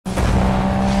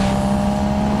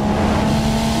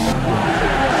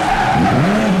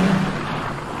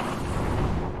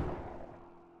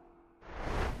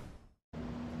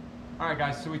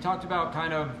guys. So we talked about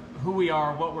kind of who we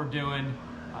are, what we're doing.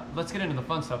 Let's get into the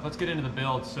fun stuff. Let's get into the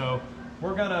build. So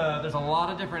there's a lot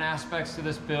of different aspects to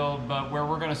this build, but where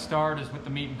we're gonna start is with the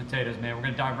meat and potatoes, man. We're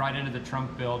gonna dive right into the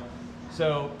trunk build.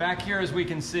 So back here, as we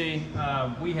can see,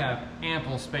 we have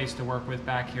ample space to work with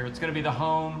back here. It's gonna be the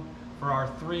home for our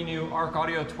 3 new ARC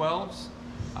Audio 12s.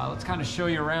 Let's kind of show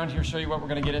you around here, show you what we're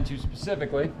gonna get into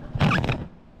specifically.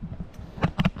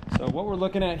 So what we're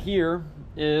looking at here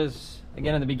is,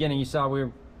 again, in the beginning, you saw we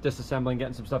were disassembling,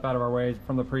 getting some stuff out of our way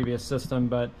from the previous system,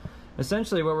 but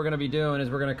essentially what we're gonna be doing is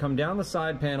we're gonna come down the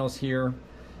side panels here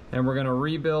and we're gonna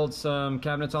rebuild some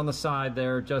cabinets on the side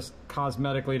there, just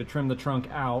cosmetically to trim the trunk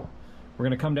out. We're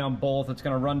gonna come down both. It's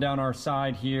gonna run down our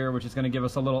side here, which is gonna give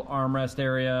us a little armrest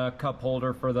area, cup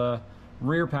holder for the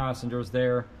rear passengers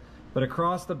there. But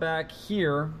across the back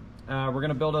here, we're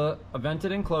gonna build a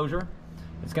vented enclosure.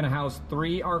 It's gonna house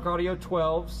 3 ARC Audio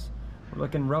 12s. We're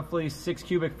looking roughly 6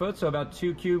 cubic foot, so about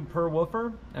 2 cube per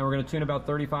woofer, and we're gonna tune about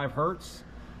 35 hertz.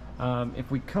 If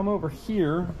we come over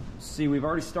here, see, we've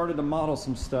already started to model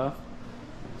some stuff.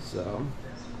 So,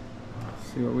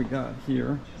 let's see what we got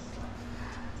here.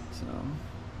 So,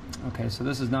 okay, so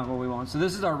this is not what we want. So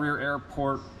this is our rear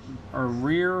port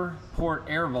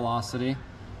air velocity.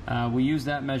 We use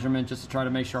that measurement just to try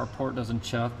to make sure our port doesn't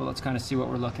chuff, but let's kind of see what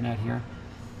we're looking at here.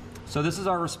 So this is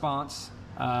our response,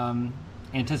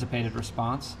 anticipated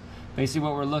response. Basically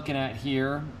what we're looking at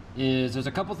here is there's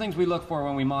a couple things we look for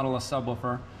when we model a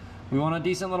subwoofer. We want a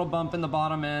decent little bump in the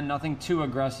bottom end, nothing too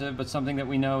aggressive, but something that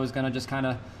we know is gonna just kind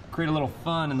of create a little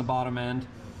fun in the bottom end.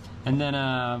 And then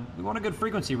we want a good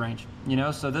frequency range, you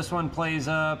know? So this one plays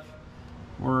up,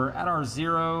 we're at our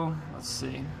 0, let's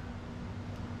see.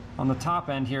 On the top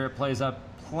end here, it plays up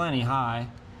plenty high.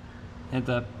 At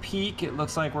the peak, it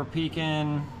looks like we're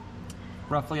peaking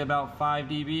roughly about 5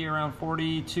 dB, around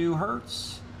 42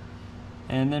 hertz.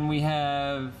 And then we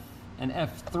have an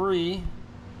F3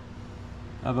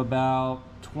 of about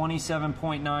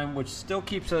 27.9, which still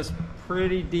keeps us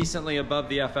pretty decently above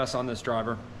the FS on this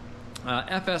driver.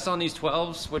 FS on these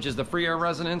 12s, which is the free air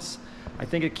resonance, I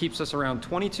think it keeps us around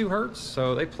 22 hertz,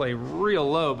 so they play real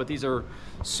low, but these are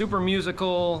super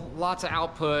musical, lots of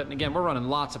output, and again, we're running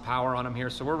lots of power on them here,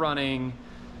 so we're running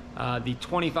the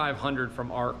 2500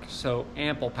 from ARC, so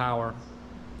ample power.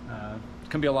 It's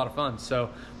gonna be a lot of fun. So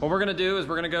what we're gonna do is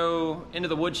we're gonna go into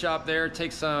the wood shop there,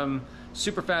 take some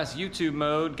super fast YouTube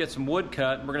mode, get some wood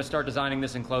cut, and we're gonna start designing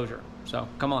this enclosure. So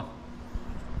come on.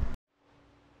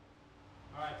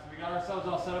 All right, so we got ourselves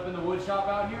all set up in the wood shop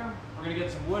out here. We're gonna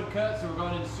get some wood cut, so we're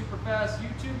going into super fast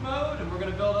YouTube mode, and we're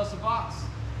gonna build us a box.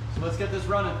 So let's get this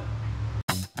running.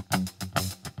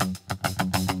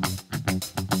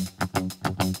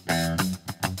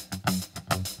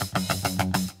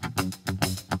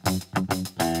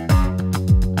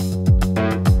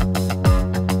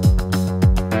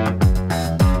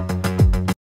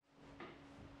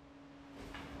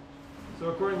 So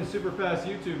according to super fast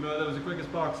YouTube mode, that was the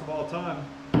quickest box of all time.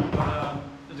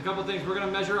 There's a couple things we're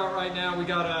gonna measure out right now. We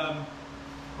got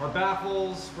our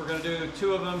baffles. We're gonna do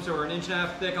 2 of them, so we're 1.5 inches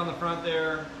thick on the front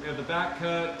there. We have the back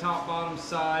cut, top, bottom,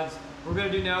 sides. What we're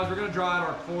gonna do now is we're gonna draw out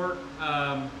our port.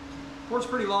 Port's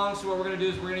pretty long, so what we're gonna do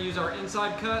is we're gonna use our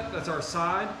inside cut, that's our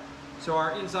side. So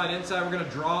our inside, we're gonna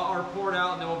draw our port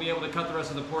out, and then we'll be able to cut the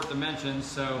rest of the port dimensions.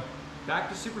 So back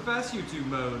to super fast YouTube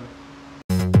mode.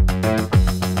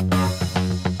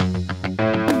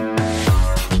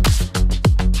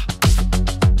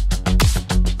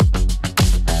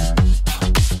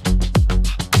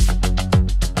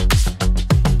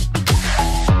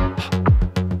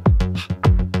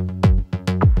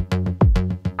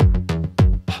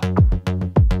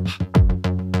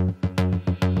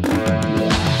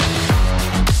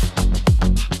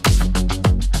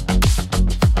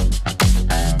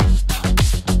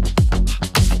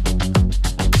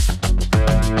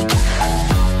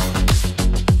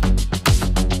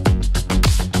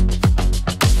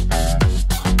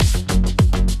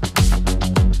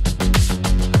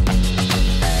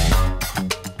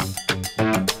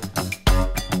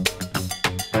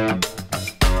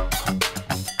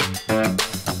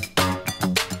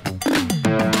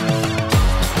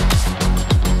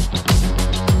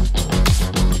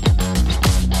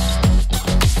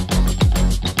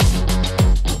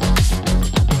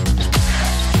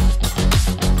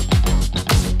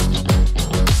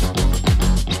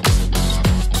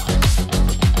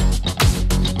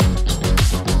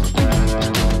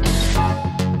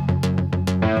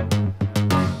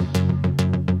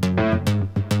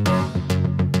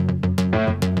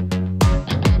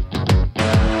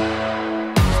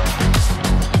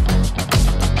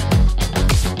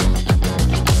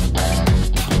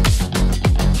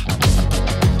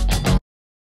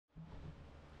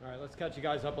 you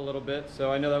guys up a little bit.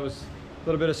 So I know that was a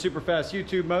little bit of super fast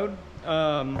YouTube mode.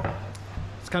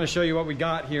 Let's kind of show you what we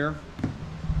got here.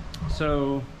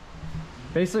 So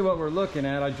basically what we're looking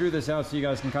at, I drew this out so you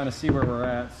guys can kind of see where we're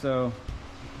at. So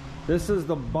this is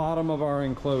the bottom of our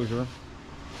enclosure.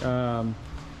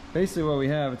 Basically what we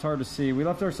have, it's hard to see, we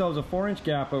left ourselves a 4-inch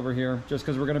gap over here just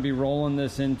because we're going to be rolling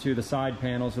this into the side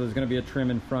panel, so there's going to be a trim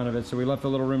in front of it, so we left a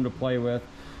little room to play with.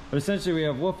 But essentially we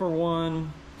have woofer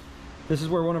 1, this is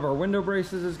where one of our window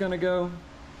braces is going to go.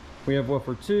 We have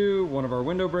woofer 2, one of our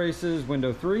window braces,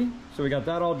 window 3, so we got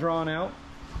that all drawn out.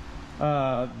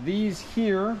 These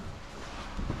here,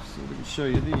 let's see if we can show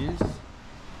you these.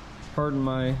 Pardon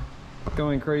my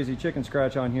going crazy chicken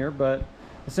scratch on here, but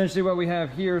essentially what we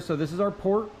have here, so this is our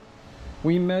port.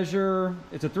 We measure,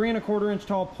 it's a 3 1/4 inch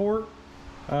tall port.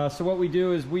 So what we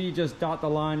do is we just dot the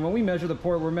line. When we measure the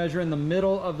port, we're measuring the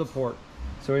middle of the port.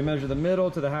 So we measure the middle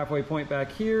to the halfway point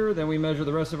back here, then we measure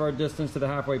the rest of our distance to the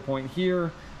halfway point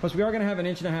here. Plus we are gonna have an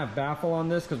 1.5 inch baffle on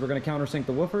this because we're gonna countersink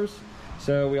the woofers.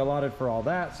 So we allotted for all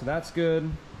that, so that's good.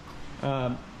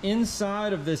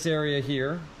 Inside of this area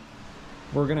here,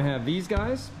 we're gonna have these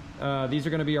guys. These are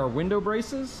gonna be our window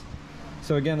braces.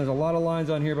 So again, there's a lot of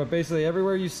lines on here, but basically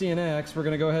everywhere you see an X, we're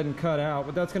gonna go ahead and cut out.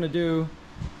 What that's gonna do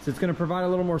is it's gonna provide a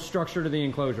little more structure to the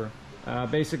enclosure.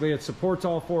 Basically it supports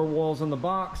all 4 walls in the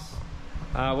box.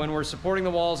 When we're supporting the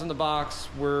walls in the box,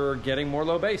 we're getting more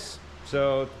low base.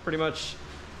 So pretty much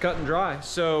cut and dry.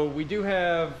 So we do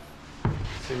have,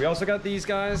 see, we also got these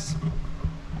guys.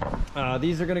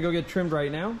 These are gonna go get trimmed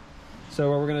right now. So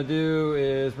what we're gonna do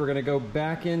is we're gonna go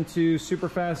back into super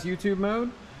fast YouTube mode.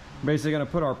 Basically gonna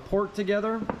put our port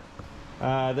together.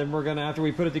 Then we're gonna, after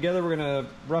we put it together, we're gonna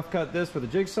rough cut this with a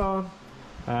jigsaw.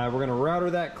 We're gonna router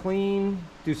that clean,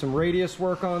 do some radius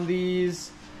work on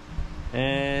these.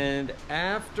 And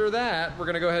after that, we're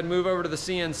gonna go ahead and move over to the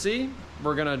CNC.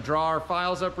 We're gonna draw our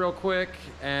files up real quick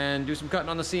and do some cutting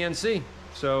on the CNC.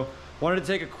 So wanted to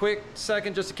take a quick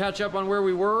second just to catch up on where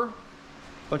we were.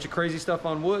 Bunch of crazy stuff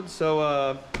on wood. So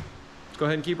let's go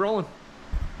ahead and keep rolling.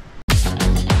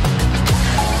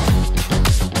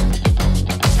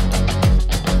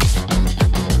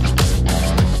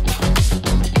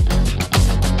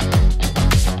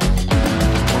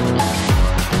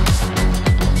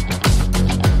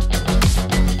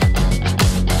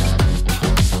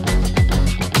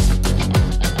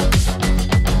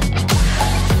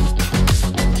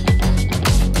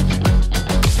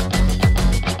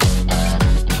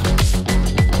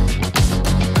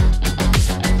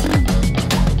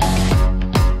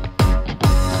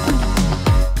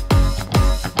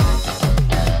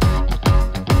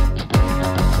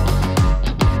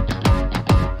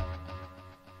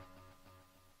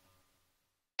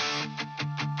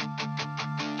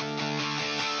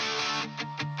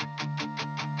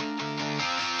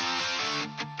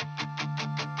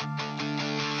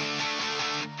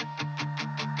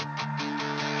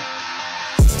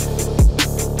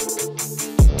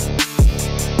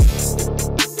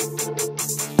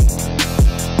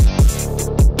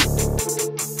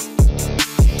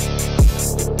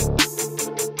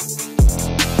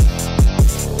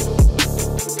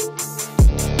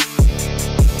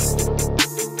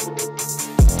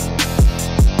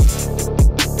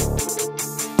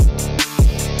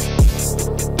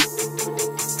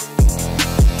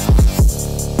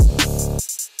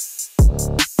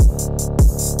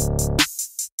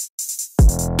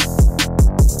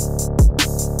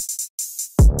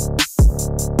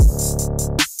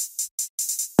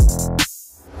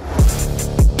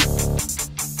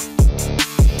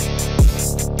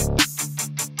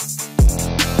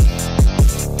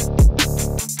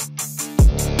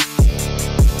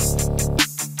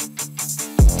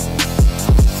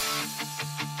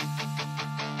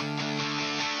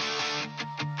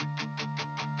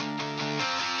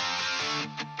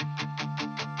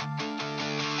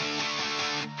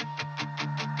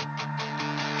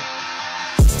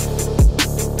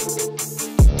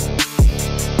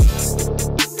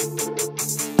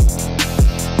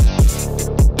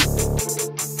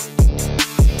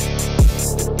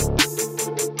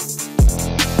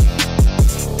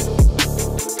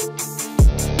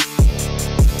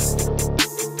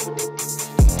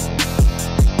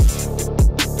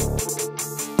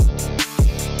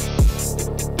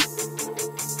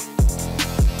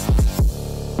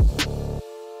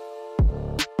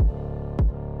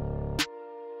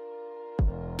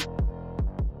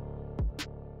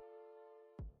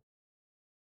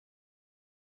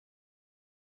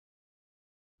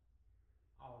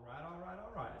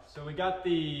 So we got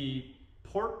the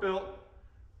port built.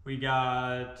 We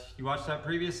got, you watched that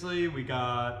previously. We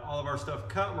got all of our stuff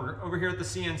cut. We're over here at the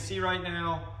CNC right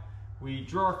now. We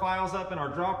drew our files up in our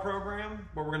draw program.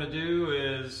 What we're gonna do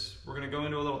is we're gonna go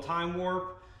into a little time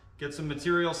warp, get some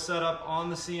material set up on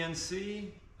the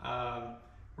CNC.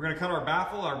 We're gonna cut our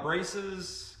baffle, our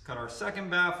braces, cut our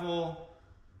second baffle,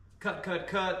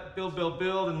 cut,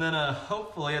 build, and then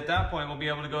hopefully at that point we'll be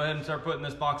able to go ahead and start putting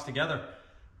this box together.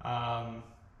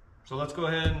 So let's go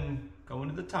ahead and go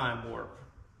into the time warp.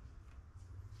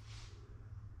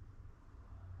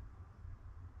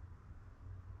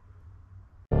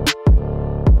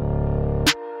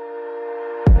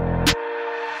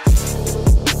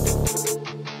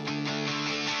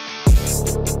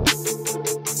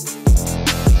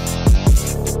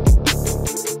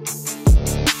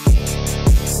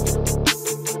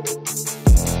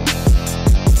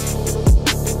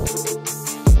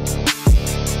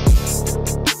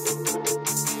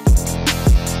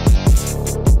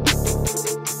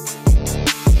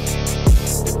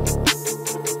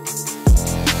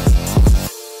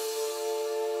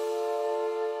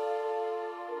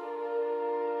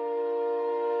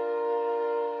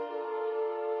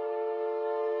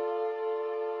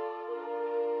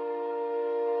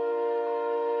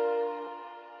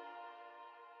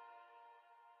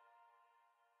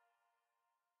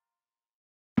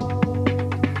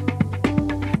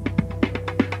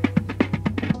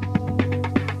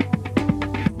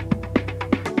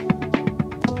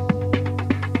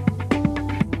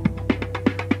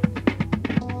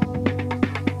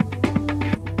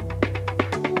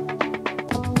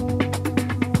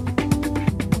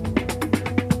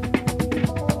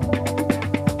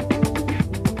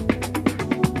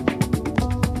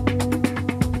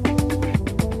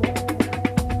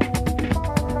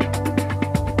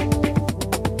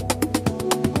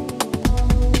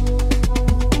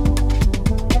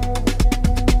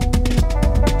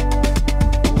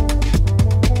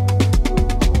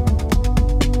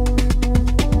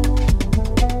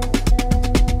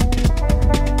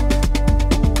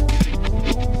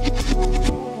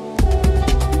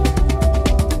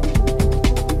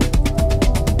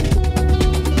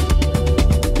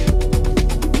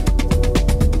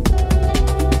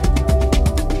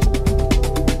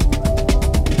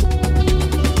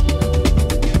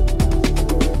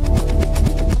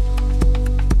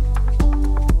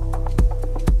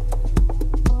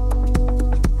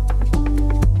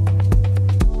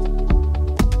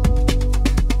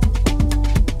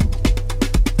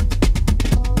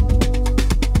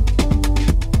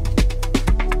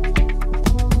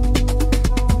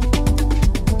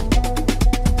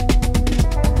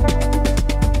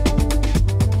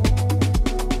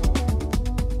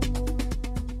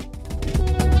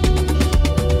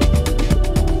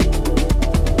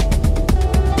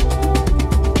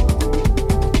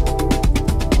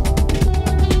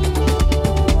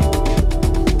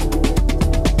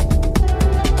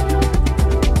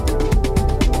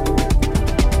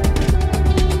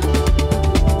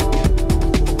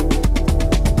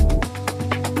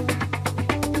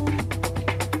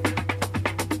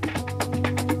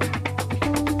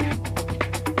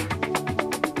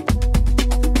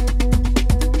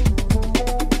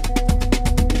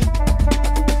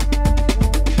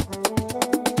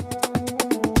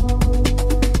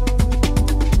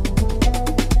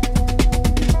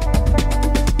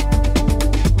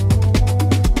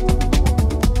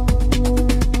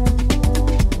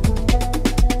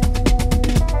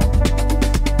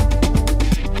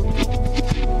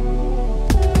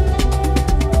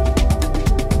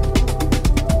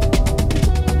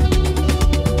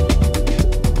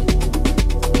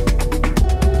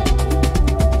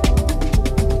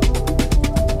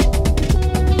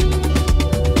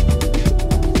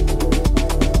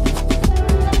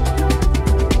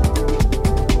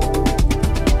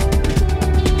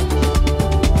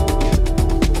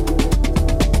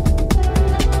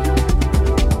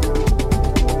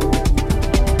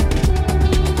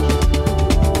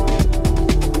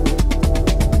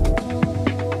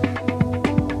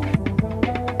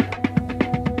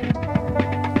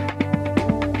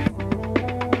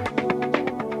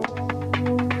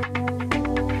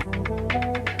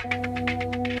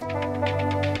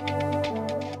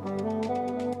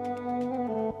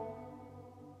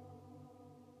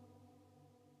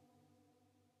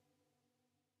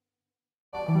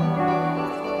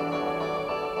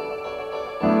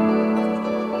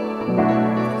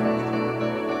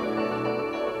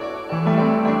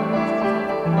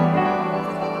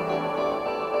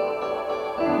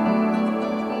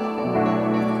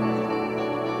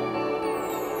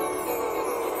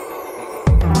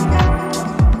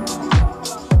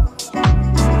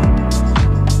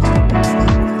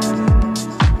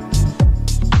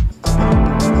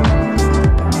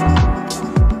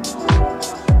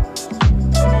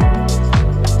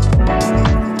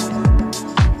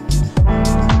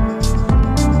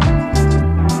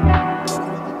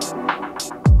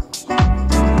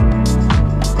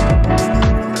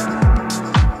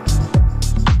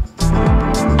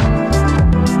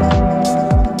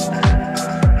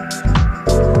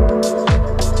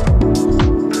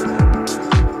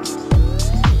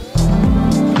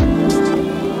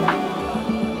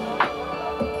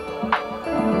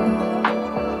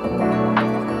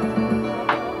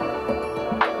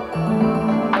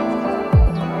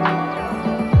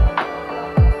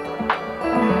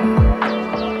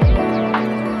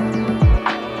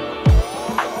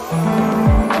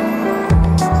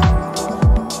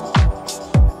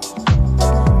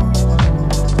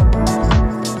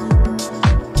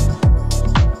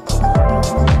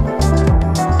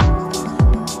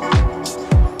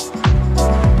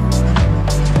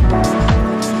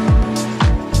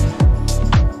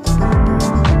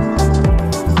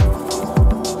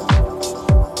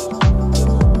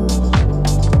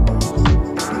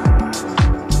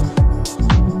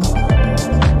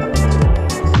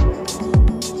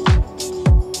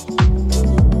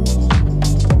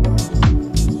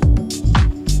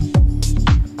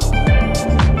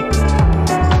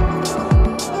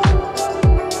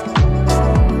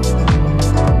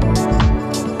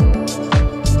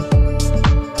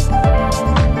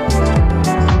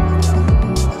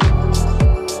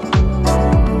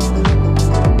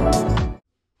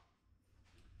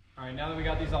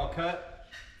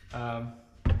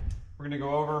 We're gonna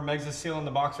go over Meg's is sealing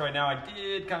the box right now. I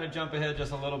did kind of jump ahead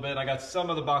just a little bit. I got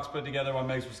some of the box put together while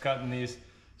Meg's was cutting these.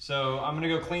 So I'm gonna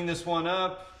go clean this one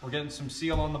up. We're getting some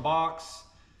seal on the box,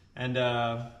 and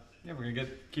yeah, we're gonna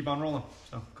keep on rolling.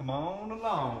 So come on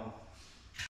along.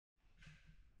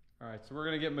 All right, so we're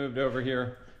gonna get moved over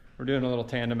here. We're doing a little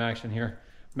tandem action here.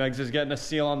 Meg's is getting a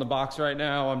seal on the box right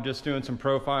now. I'm just doing some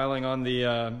profiling on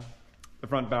the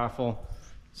front baffle.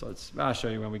 So I'll show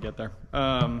you when we get there.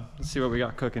 Let's see what we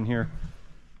got cooking here.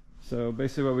 So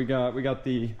basically what we got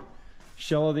the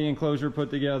shell of the enclosure put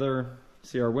together.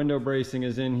 See, our window bracing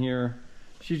is in here.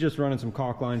 She's just running some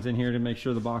caulk lines in here to make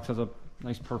sure the box has a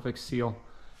nice perfect seal.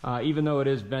 Even though it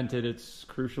is vented, it's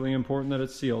crucially important that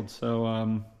it's sealed. So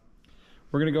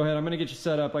we're gonna go ahead, I'm gonna get you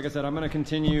set up. Like I said, I'm gonna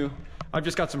continue. I've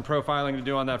just got some profiling to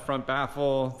do on that front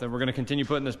baffle. Then we're gonna continue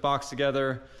putting this box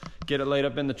together, get it laid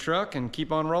up in the truck, and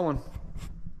keep on rolling.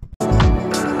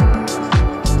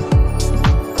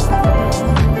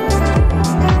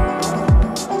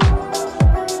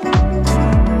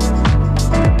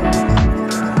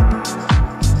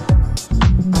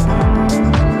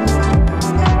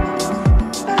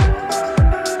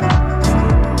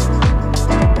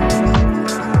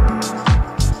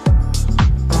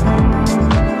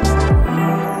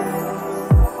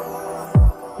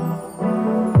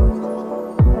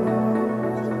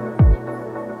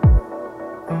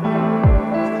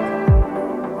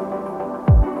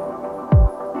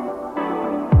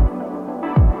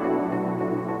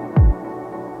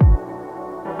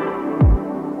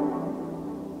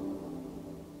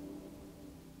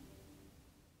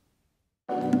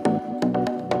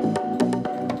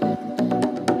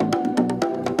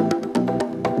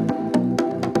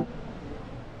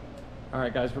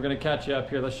 Alright guys, we're going to catch you up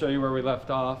here. Let's show you where we left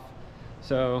off.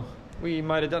 So we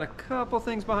might have done a couple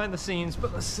things behind the scenes,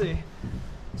 but let's see.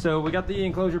 So we got the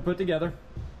enclosure put together.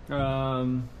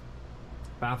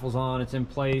 Baffle's on, it's in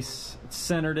place, it's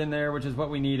centered in there, which is what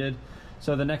we needed.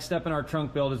 So the next step in our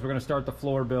trunk build is we're going to start the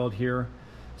floor build here.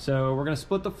 So we're going to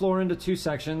split the floor into two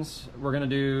sections. We're going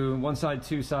to do one side,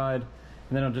 two side,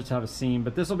 and then I'll just have a seam.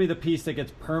 But this will be the piece that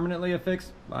gets permanently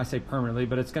affixed. I say permanently,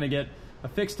 but it's going to get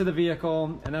affixed to the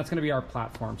vehicle, and that's going to be our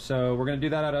platform. So we're going to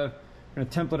do that we're going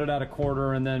to template it out of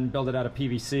quarter and then build it out of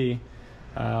PVC.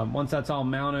 Once that's all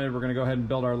mounted, we're going to go ahead and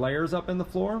build our layers up in the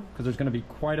floor, because there's going to be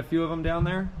quite a few of them down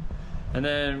there. And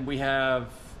then we have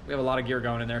a lot of gear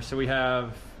going in there. So we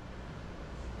have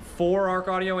 4 ARC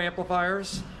audio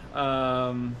amplifiers.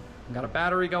 Got a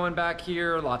battery going back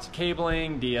here, lots of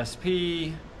cabling,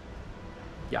 DSP.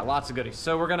 Yeah, lots of goodies.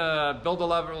 So we're going to build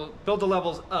the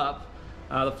levels up.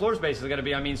 The floor space is going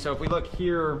to be, so if we look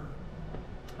here,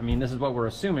 this is what we're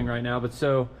assuming right now, but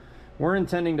so we're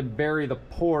intending to bury the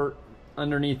port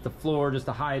underneath the floor just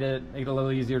to hide it, make it a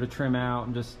little easier to trim out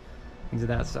and just things of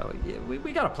that. So yeah,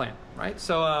 we got a plan, right?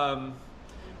 So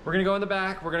we're going to go in the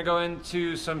back, we're going to go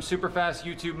into some super fast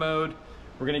YouTube mode.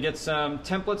 We're going to get some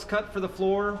templates cut for the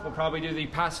floor. We'll probably do the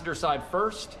passenger side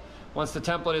first. Once the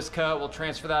template is cut, we'll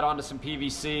transfer that onto some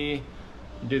PVC,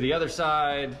 do the other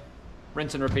side,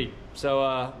 rinse and repeat.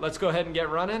 So let's go ahead and get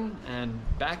running and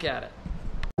back at it.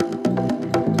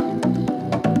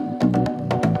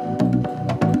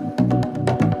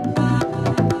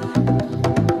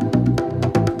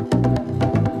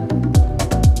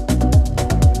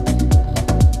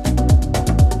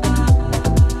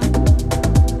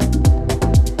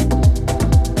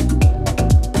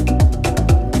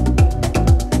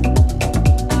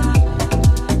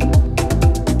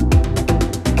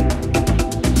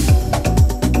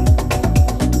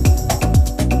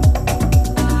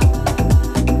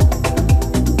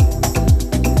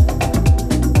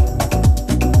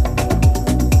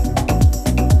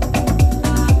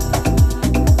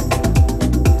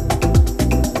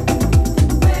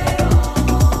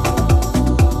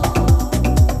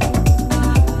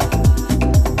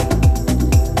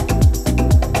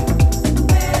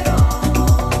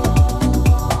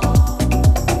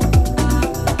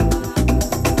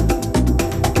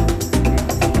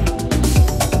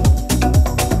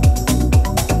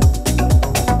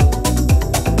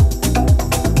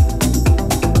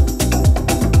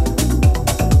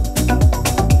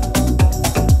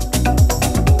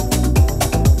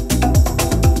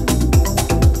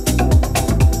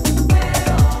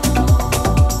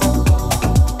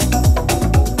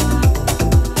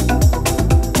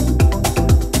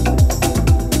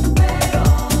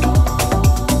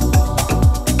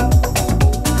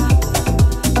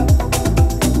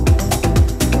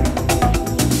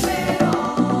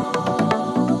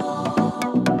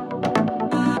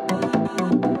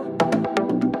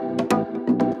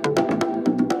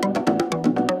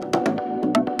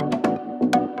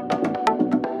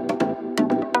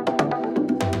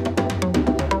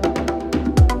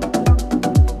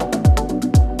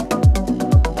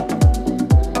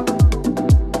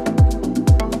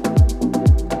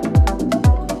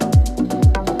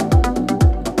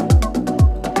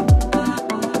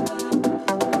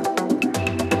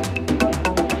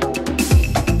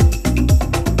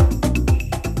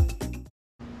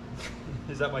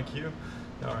 you?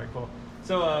 All right, cool.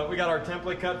 So we got our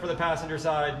template cut for the passenger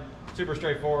side, super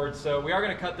straightforward. So we are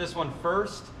gonna cut this one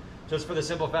first, just for the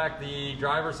simple fact the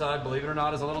driver's side, believe it or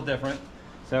not, is a little different.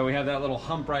 So we have that little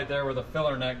hump right there where the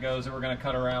filler neck goes that we're gonna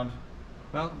cut around.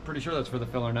 Well, I'm pretty sure that's for the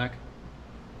filler neck.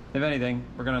 If anything,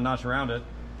 we're gonna notch around it.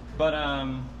 But,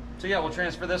 so yeah, we'll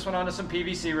transfer this one onto some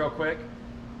PVC real quick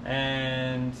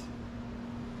and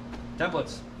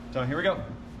templates. So here we go.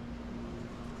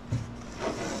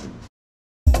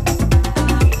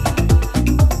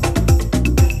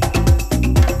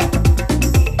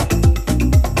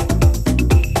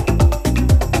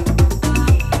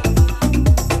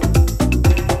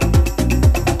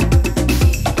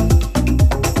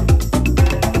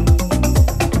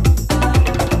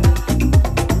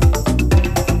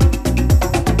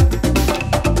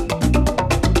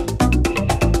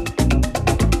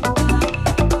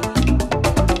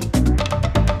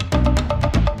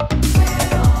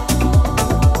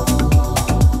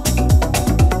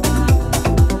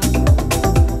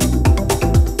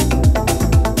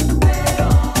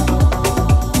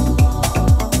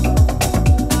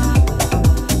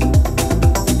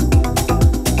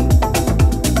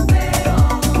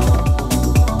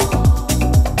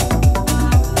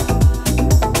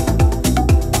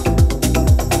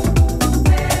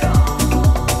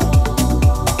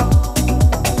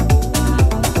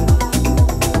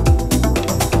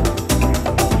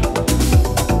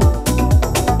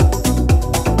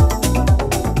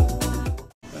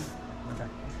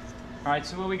 All right,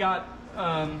 so what we got,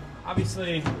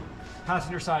 obviously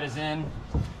passenger side is in.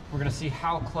 We're gonna see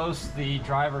how close the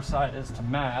driver's side is to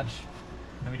match.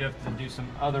 And we'd have to do some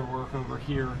other work over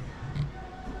here.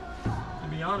 To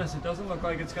be honest, it doesn't look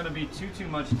like it's gonna be too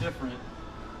much different.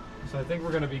 So I think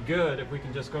we're gonna be good if we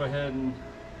can just go ahead and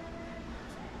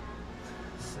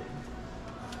see.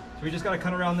 So we just gotta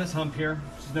cut around this hump here,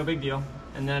 which is no big deal.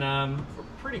 And then we're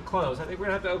pretty close. I think we're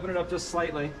gonna have to open it up just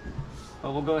slightly.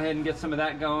 But we'll go ahead and get some of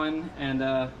that going and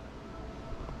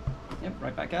yep,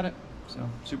 right back at it. So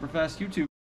super fast YouTube.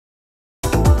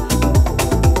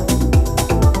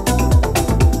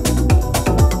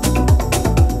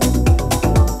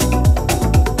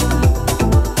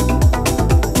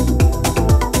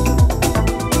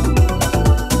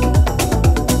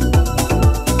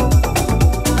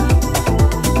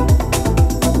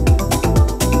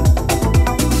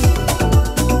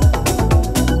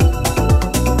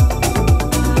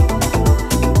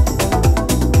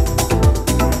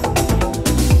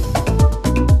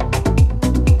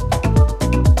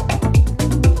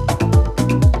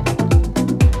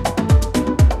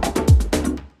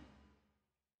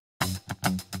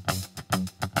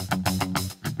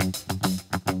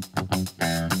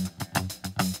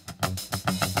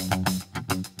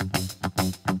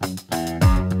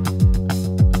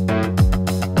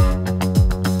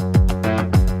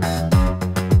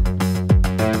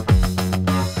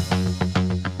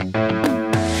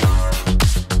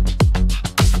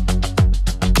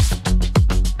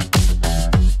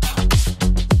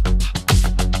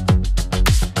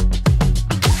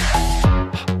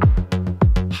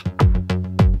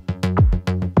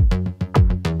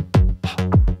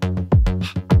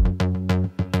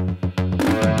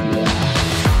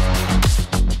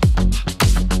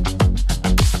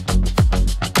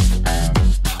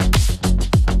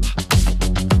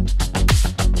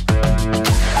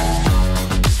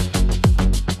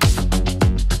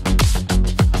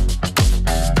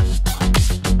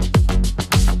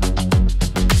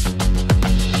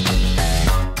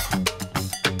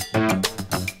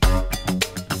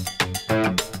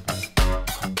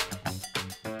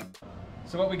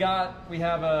 So what we got, we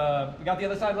got the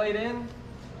other side laid in.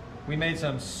 We made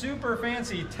some super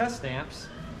fancy test amps.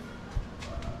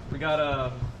 We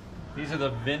got these are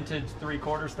the vintage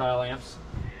 3/4 style amps,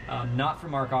 not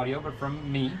from Arc Audio, but from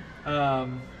me.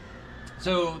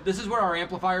 So this is where our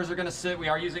amplifiers are going to sit. We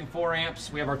are using 4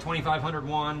 amps. We have our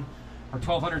 2501, our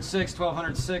 1206,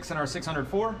 1206, and our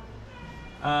 604.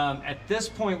 At this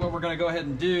point, what we're going to go ahead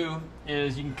and do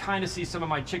is, you can kind of see some of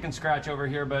my chicken scratch over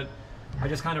here, but I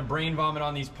just kind of brain vomit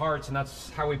on these parts, and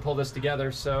that's how we pull this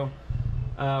together. So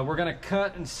we're going to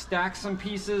cut and stack some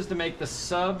pieces to make the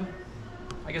sub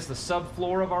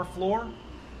floor of our floor.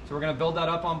 So we're going to build that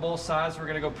up on both sides. We're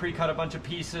going to go pre-cut a bunch of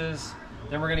pieces.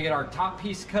 Then we're going to get our top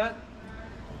piece cut.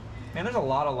 Man, there's a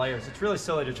lot of layers. It's really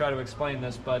silly to try to explain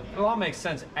this, but it'll all make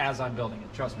sense as I'm building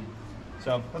it, trust me.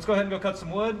 So let's go ahead and go cut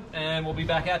some wood, and we'll be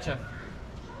back at you.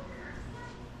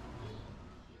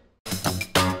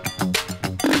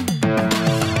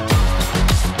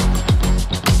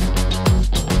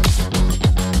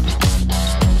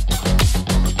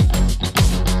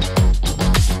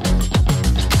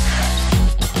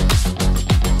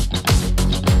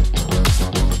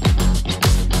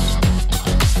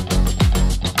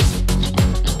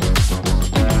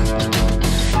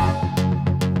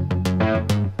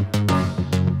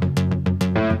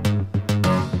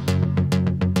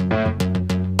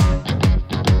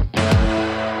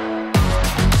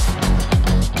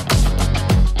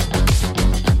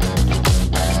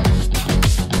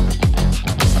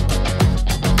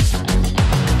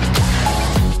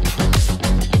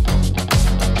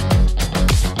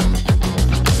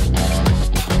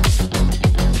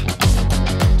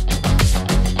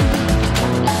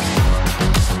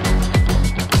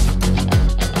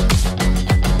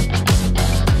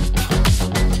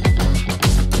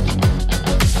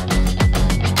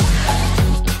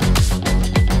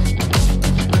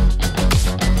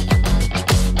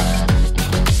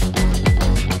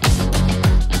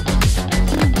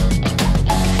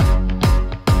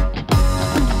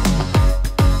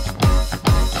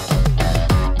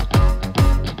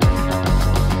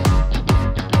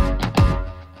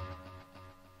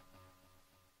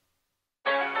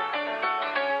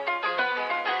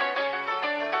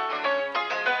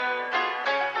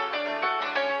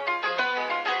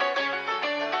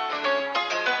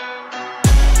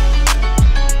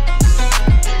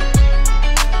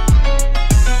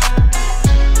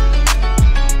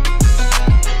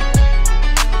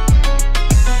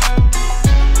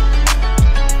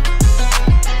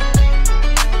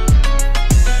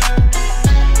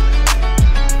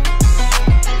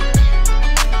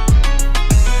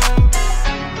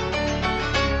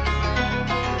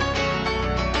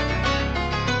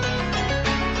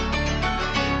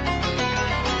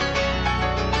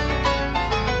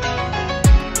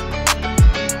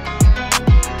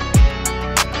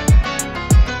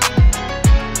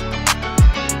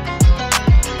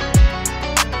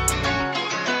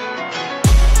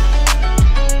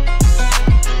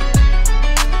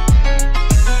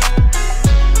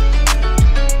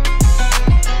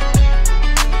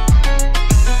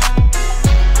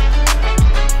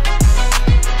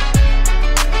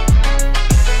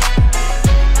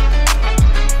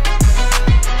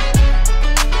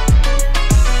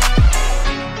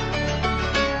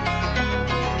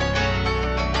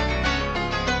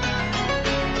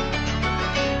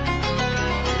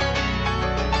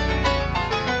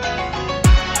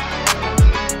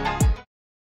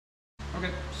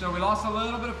 so we lost a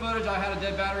little bit of footage. I had a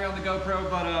dead battery on the GoPro,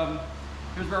 but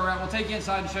here's where we're at. We'll take you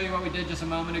inside and show you what we did just a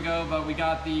moment ago, but we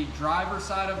got the driver's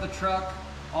side of the truck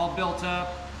all built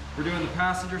up. We're doing the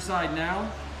passenger side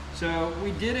now. So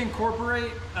we did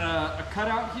incorporate a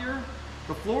cutout here.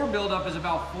 The floor buildup is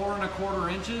about 4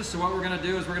 1/4 inches. So what we're gonna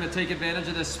do is we're gonna take advantage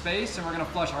of this space and we're gonna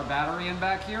flush our battery in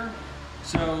back here.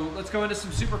 So let's go into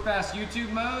some super fast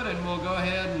YouTube mode and we'll go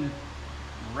ahead and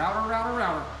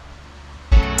router.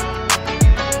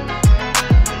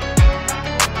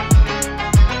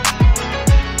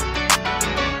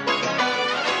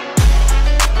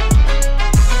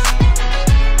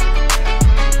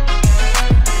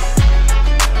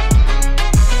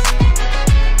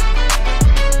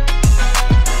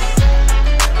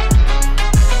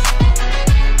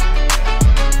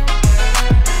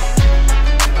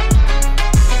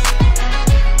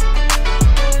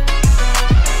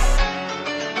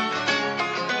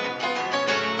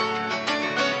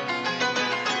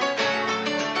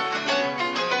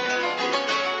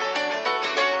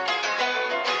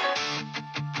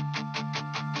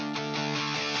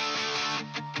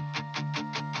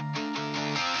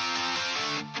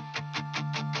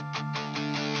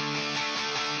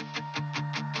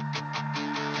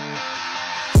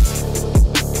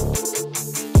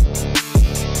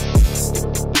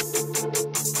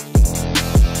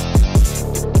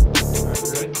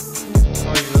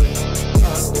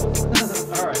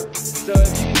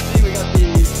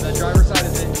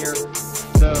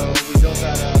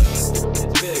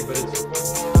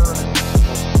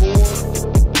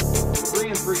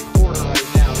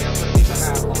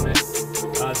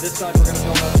 This side we're going to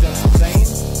build up just the same,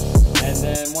 and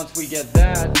then once we get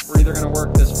that, we're either going to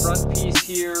work this front piece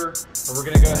here, or we're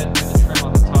going to go ahead and do the trim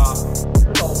on the top.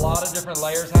 There's a lot of different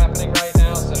layers happening right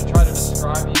now, so to try to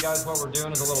describe to you guys what we're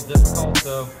doing is a little difficult,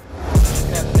 so you're just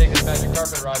going to have to take this magic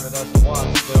carpet ride with us and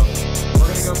watch. So we're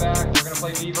going to go back, we're going to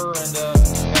play Beaver, and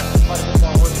we got quite a bit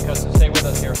more wood to cut, so stay with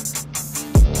us here.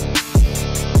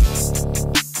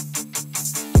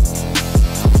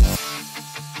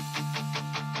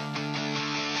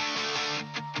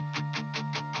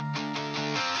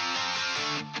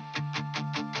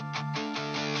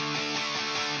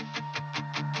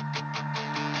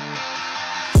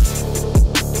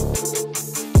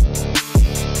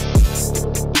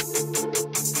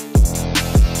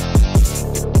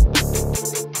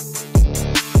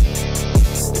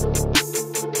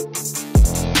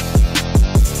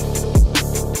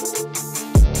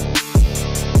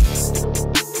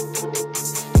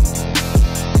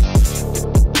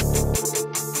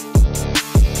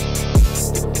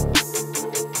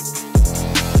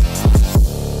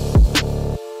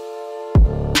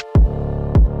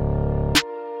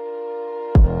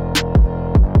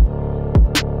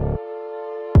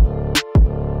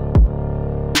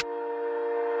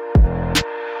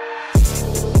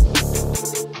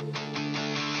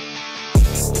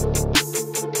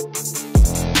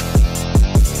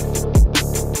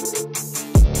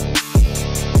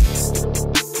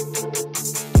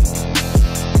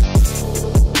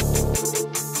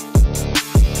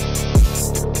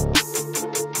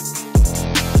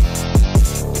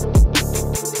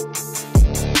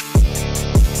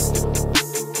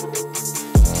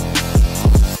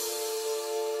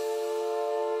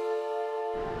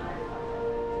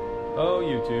 Oh,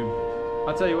 YouTube.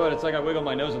 I'll tell you what, it's like I wiggle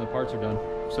my nose and the parts are done.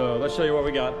 So let's show you what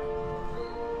we got.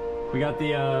 We got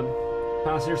the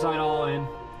passenger side all in.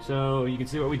 So you can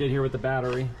see what we did here with the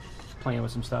battery. Just playing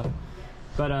with some stuff.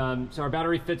 But so our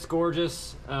battery fits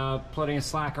gorgeous, putting a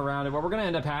slack around it. What we're gonna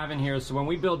end up having here is, so when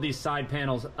we build these side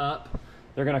panels up,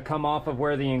 they're gonna come off of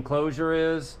where the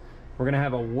enclosure is. We're gonna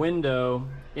have a window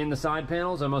in the side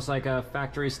panels, almost like a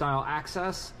factory style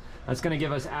access. That's going to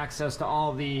give us access to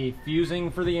all the fusing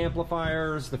for the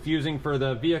amplifiers, the fusing for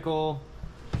the vehicle.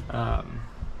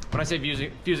 When I say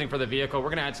fusing for the vehicle, we're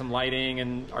going to add some lighting,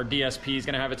 and our DSP is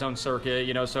going to have its own circuit,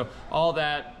 you know, so all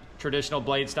that traditional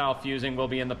blade style fusing will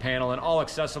be in the panel and all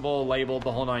accessible, labeled,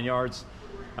 the whole 9 yards.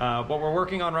 What we're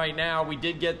working on right now, we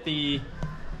did get the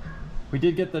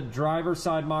driver's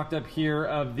side mocked up here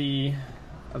of the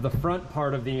front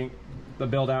part of the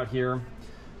build out here.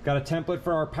 Got a template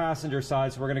for our passenger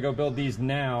side, so we're gonna go build these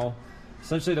now.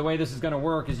 Essentially the way this is gonna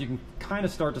work is you can kind of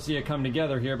start to see it come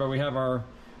together here, but we have our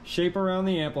shape around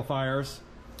the amplifiers.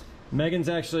 Megan's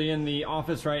actually in the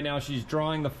office right now. She's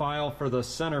drawing the file for the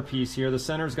center piece here. The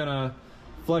center's gonna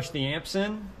flush the amps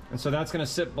in, and so that's gonna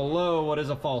sit below what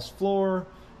is a false floor.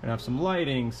 We're gonna have some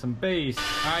lighting, some bass.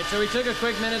 All right, so we took a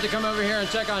quick minute to come over here and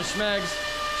check on Schmegs.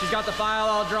 She's got the file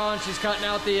all drawn. She's cutting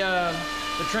out the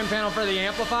trim panel for the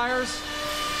amplifiers.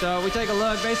 So we take a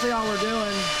look. Basically all we're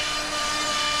doing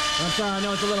I'm sorry, I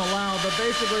know it's a little loud, but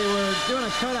basically we're doing a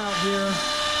cutout here,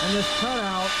 and this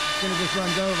cutout is going to just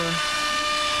runs over.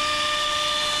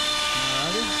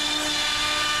 Alrighty.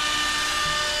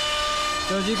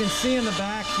 So as you can see in the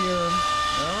back here,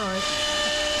 alright.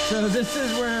 So this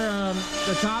is where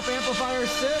the top amplifiers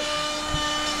sit.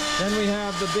 Then we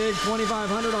have the big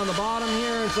 2500 on the bottom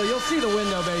here, and so you'll see the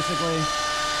window basically,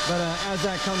 but as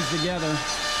that comes together.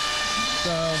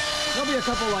 So there'll be a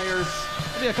couple layers.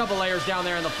 There'll be a couple layers down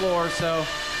there in the floor. So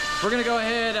we're gonna go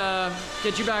ahead,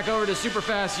 get you back over to super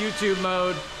fast YouTube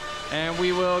mode, and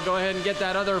we will go ahead and get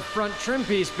that other front trim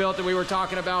piece built that we were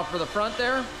talking about for the front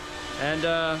there, and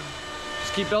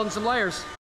just keep building some layers.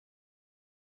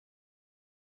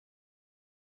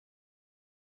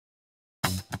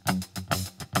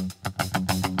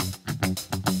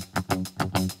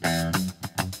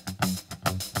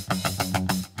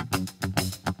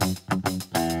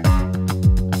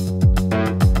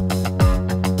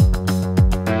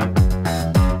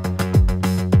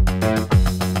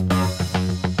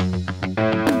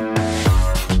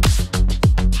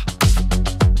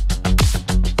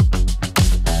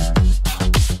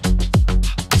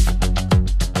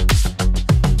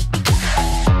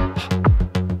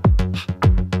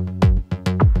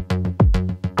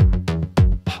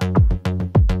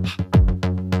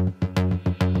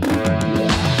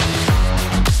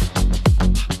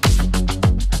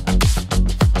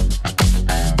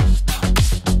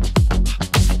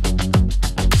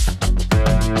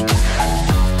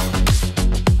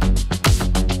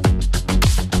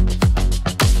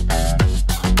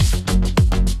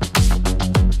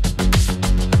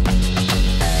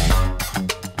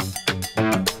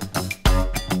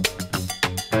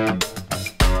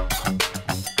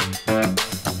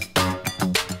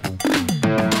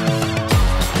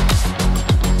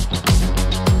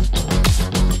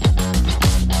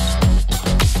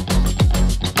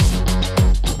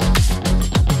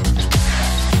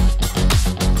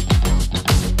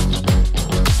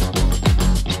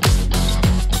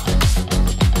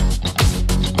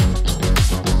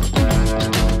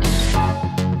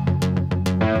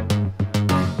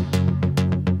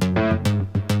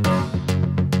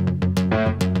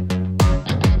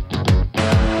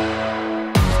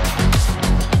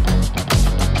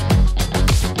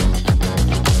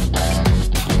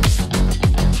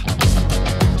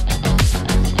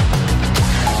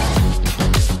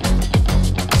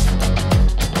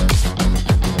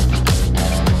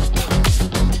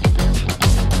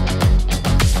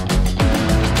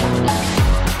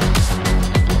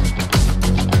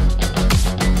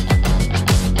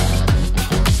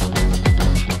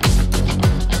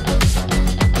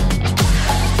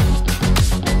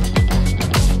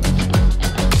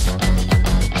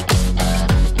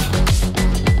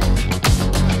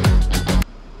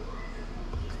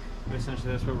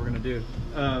 Essentially that's what we're going to do.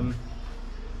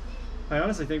 I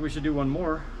honestly think we should do one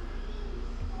more.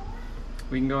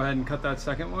 We can go ahead and cut that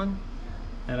second one,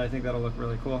 and I think that'll look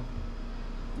really cool.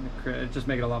 Just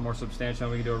make it a lot more substantial,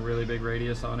 and we can do a really big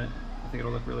radius on it. I think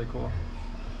it'll look really cool.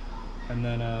 And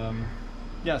then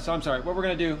yeah, so I'm sorry, what we're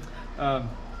going to do,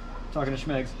 talking to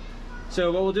Schmegs,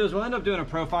 so what we'll do is we'll end up doing a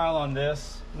profile on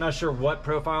this. I'm not sure what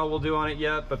profile we'll do on it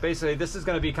yet, but basically this is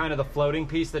going to be kind of the floating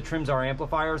piece that trims our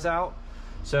amplifiers out.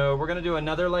 So we're going to do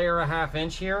another layer a 1/2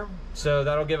 inch here, so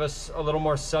that'll give us a little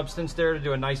more substance there to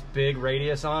do a nice big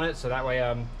radius on it, so that way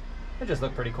it just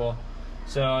look pretty cool.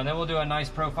 So, and then we'll do a nice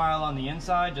profile on the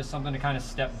inside, just something to kind of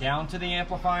step down to the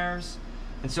amplifiers.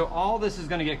 And so all this is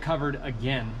going to get covered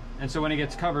again, and so when it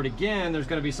gets covered again, there's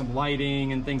going to be some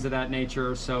lighting and things of that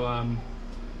nature. So like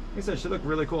I said, it should look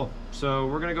really cool. So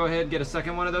we're going to go ahead and get a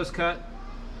second one of those cut,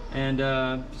 and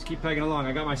just keep pegging along.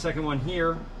 I got my second one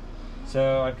here,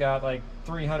 so I've got like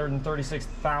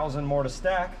 336,000 more to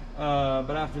stack,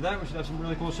 but after that we should have some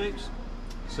really cool shapes.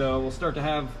 So we'll start to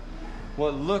have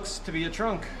what looks to be a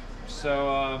trunk.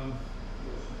 So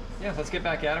yeah, let's get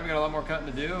back at it. We got a lot more cutting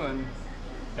to do, and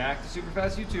back to super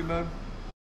fast YouTube mode.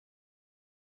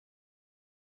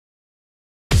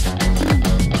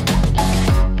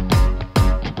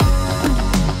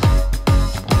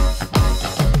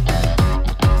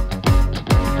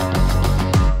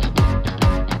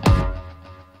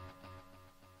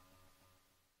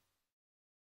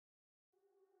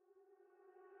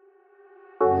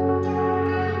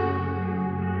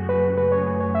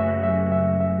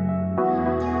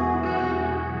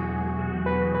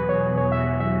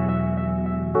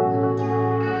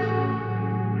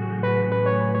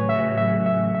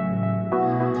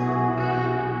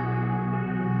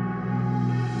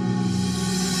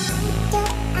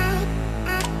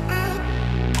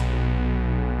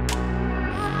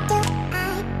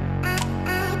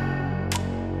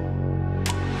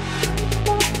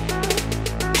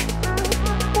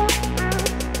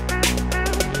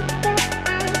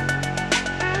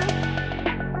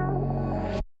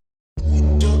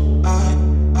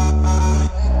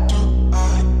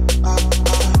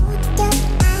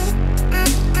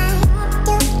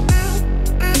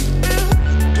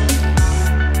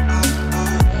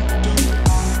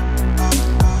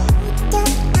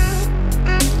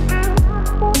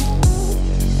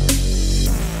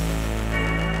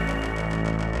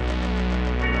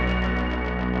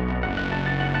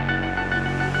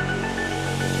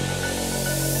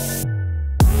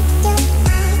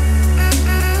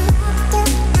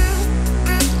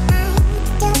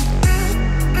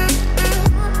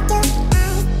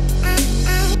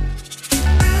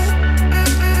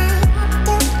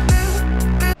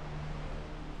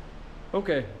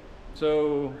 Okay,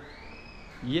 so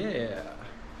yeah,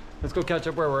 let's go catch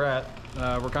up where we're at.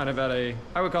 We're kind of at a,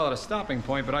 I would call it a stopping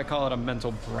point, but I call it a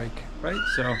mental break, right?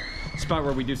 So, spot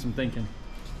where we do some thinking.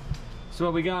 So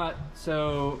what we got,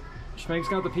 so Schmenk's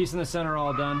got the piece in the center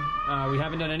all done. We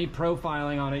haven't done any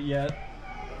profiling on it yet.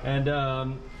 And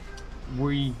I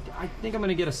think I'm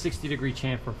gonna get a 60-degree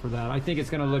chamfer for that. I think it's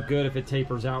gonna look good if it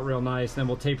tapers out real nice, then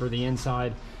we'll taper the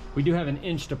inside. We do have an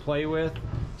inch to play with,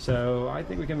 so I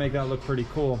think we can make that look pretty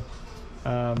cool.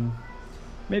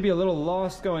 Maybe a little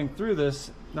lost going through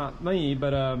this, not me,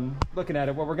 but looking at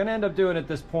it, what we're gonna end up doing at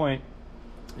this point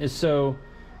is, so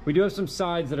we do have some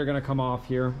sides that are gonna come off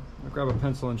here. I'll grab a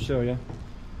pencil and show you.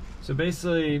 So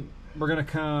basically, we're gonna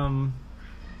come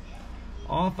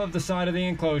off of the side of the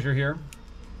enclosure here.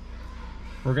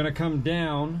 We're gonna come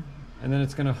down, and then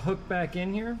it's gonna hook back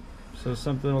in here. So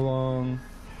something along.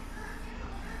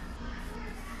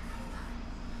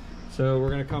 So we're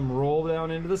gonna come roll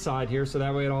down into the side here, so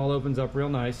that way it all opens up real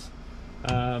nice.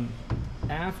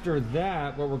 After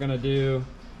that, what we're gonna do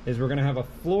is we're gonna have a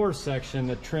floor section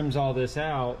that trims all this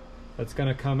out. That's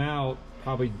gonna come out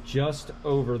probably just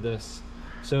over this.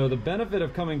 So the benefit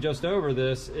of coming just over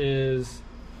this is,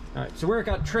 all right, so where it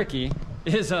got tricky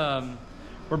is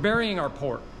we're burying our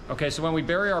port. Okay, so when we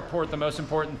bury our port, the most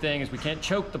important thing is we can't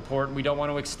choke the port and we don't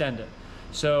want to extend it.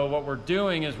 So what we're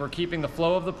doing is we're keeping the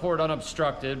flow of the port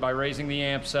unobstructed by raising the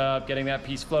amps up, getting that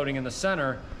piece floating in the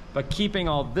center, but keeping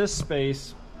all this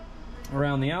space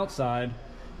around the outside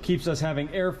keeps us having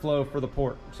airflow for the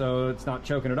port. So it's not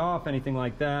choking it off, anything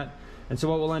like that. And so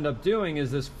what we'll end up doing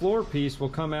is this floor piece will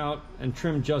come out and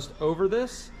trim just over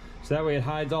this. So that way it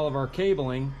hides all of our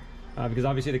cabling, because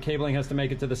obviously the cabling has to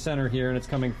make it to the center here, and it's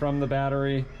coming from the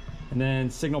battery. And then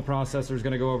signal processor is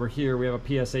going to go over here. We have a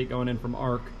PS8 going in from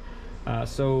ARC.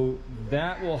 So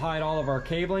that will hide all of our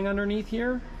cabling underneath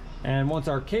here. And once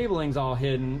our cabling's all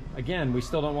hidden, again, we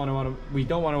still don't want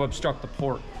to obstruct the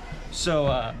port.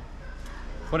 So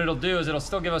what it'll do is it'll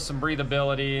still give us some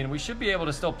breathability, and we should be able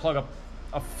to still plug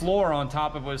a floor on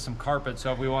top of it with some carpet.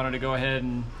 So if we wanted to go ahead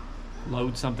and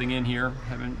load something in here,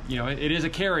 it is a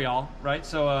carryall, right?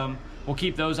 So we'll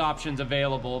keep those options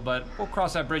available, but we'll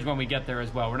cross that bridge when we get there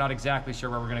as well. We're not exactly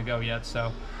sure where we're going to go yet.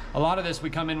 So a lot of this,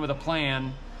 we come in with a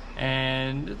plan,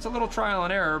 and it's a little trial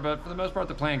and error, but for the most part,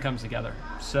 the plan comes together.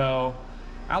 So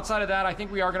outside of that, I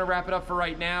think we are going to wrap it up for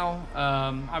right now.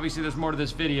 Obviously, there's more to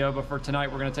this video, but for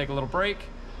tonight, we're going to take a little break.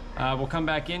 We'll come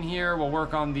back in here. We'll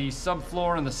work on the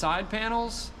subfloor and the side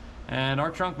panels, and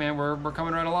our trunk, man, we're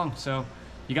coming right along. So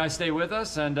you guys stay with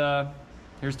us, and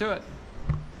here's to it.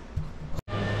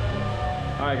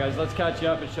 All right, guys, let's catch you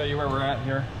up and show you where we're at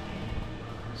here.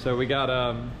 So we got,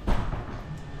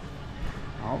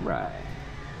 all right.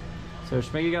 So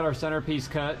Schmeggy got our centerpiece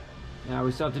cut. Now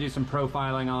we still have to do some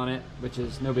profiling on it, which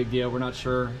is no big deal. We're not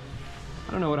sure.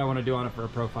 I don't know what I want to do on it for a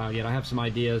profile yet. I have some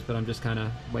ideas, but I'm just kind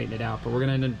of waiting it out. But we're going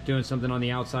to end up doing something on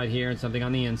the outside here and something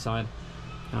on the inside.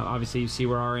 Now, obviously, you see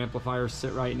where our amplifiers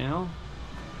sit right now.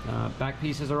 Back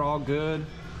pieces are all good.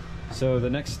 So the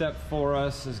next step for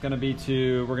us is going to be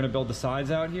we're going to build the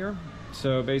sides out here.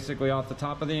 So basically off the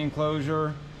top of the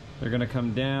enclosure, they're going to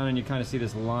come down, and you kind of see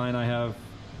this line I have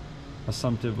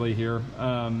assumptively here.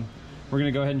 We're going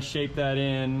to go ahead and shape that in,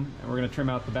 and we're going to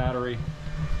trim out the battery.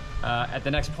 At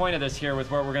the next point of this here, with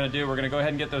what we're going to do, we're going to go ahead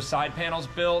and get those side panels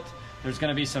built. There's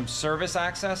going to be some service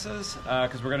accesses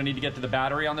because we're going to need to get to the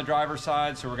battery on the driver's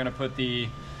side. So we're going to put the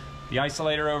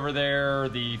isolator over there.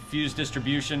 The fuse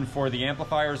distribution for the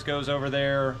amplifiers goes over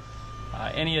there.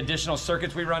 Any additional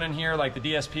circuits we run in here, like the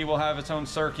DSP will have its own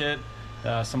circuit.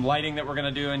 Some lighting that we're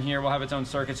going to do in here will have its own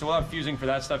circuit. So we'll have fusing for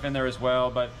that stuff in there as well,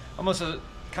 but almost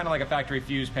kind of like a factory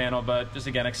fuse panel, but just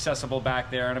again accessible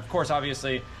back there. And of course,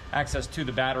 obviously, access to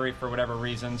the battery for whatever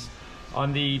reasons.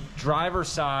 On the driver's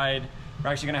side, we're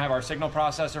actually going to have our signal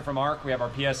processor from ARC. We have our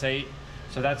PS8,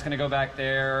 so that's going to go back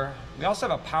there. We also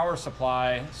have a power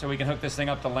supply, so we can hook this thing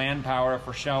up to land power if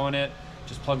we're showing it.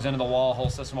 Just plugs into the wall, whole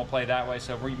system will play that way.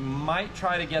 So we might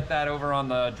try to get that over on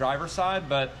the driver's side,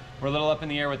 but we're a little up in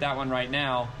the air with that one right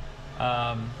now.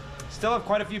 Still have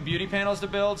quite a few beauty panels to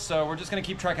build, so we're just going to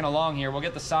keep trekking along here. We'll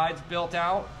get the sides built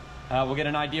out. We'll get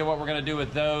an idea what we're going to do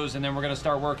with those, and then we're going to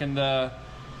start working the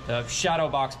shadow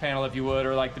box panel, if you would,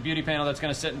 or like the beauty panel that's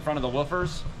going to sit in front of the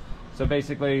woofers. So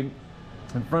basically,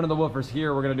 in front of the woofers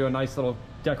here, we're going to do a nice little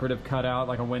decorative cutout,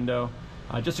 like a window,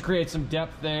 just to create some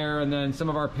depth there, and then some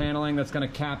of our paneling that's going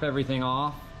to cap everything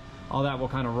off. All that will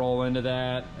kind of roll into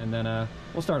that, and then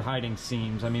we'll start hiding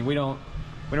seams. I mean, we don't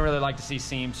really like to see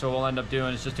seams, so what we'll end up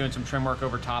doing is just doing some trim work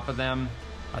over top of them.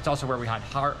 That's also where we hide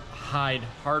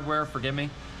hardware, forgive me.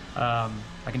 I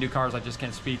can do cars, I just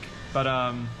can't speak.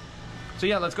 But So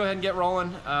yeah, let's go ahead and get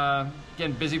rolling.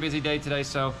 Again, busy day today,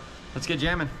 so let's get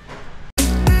jamming.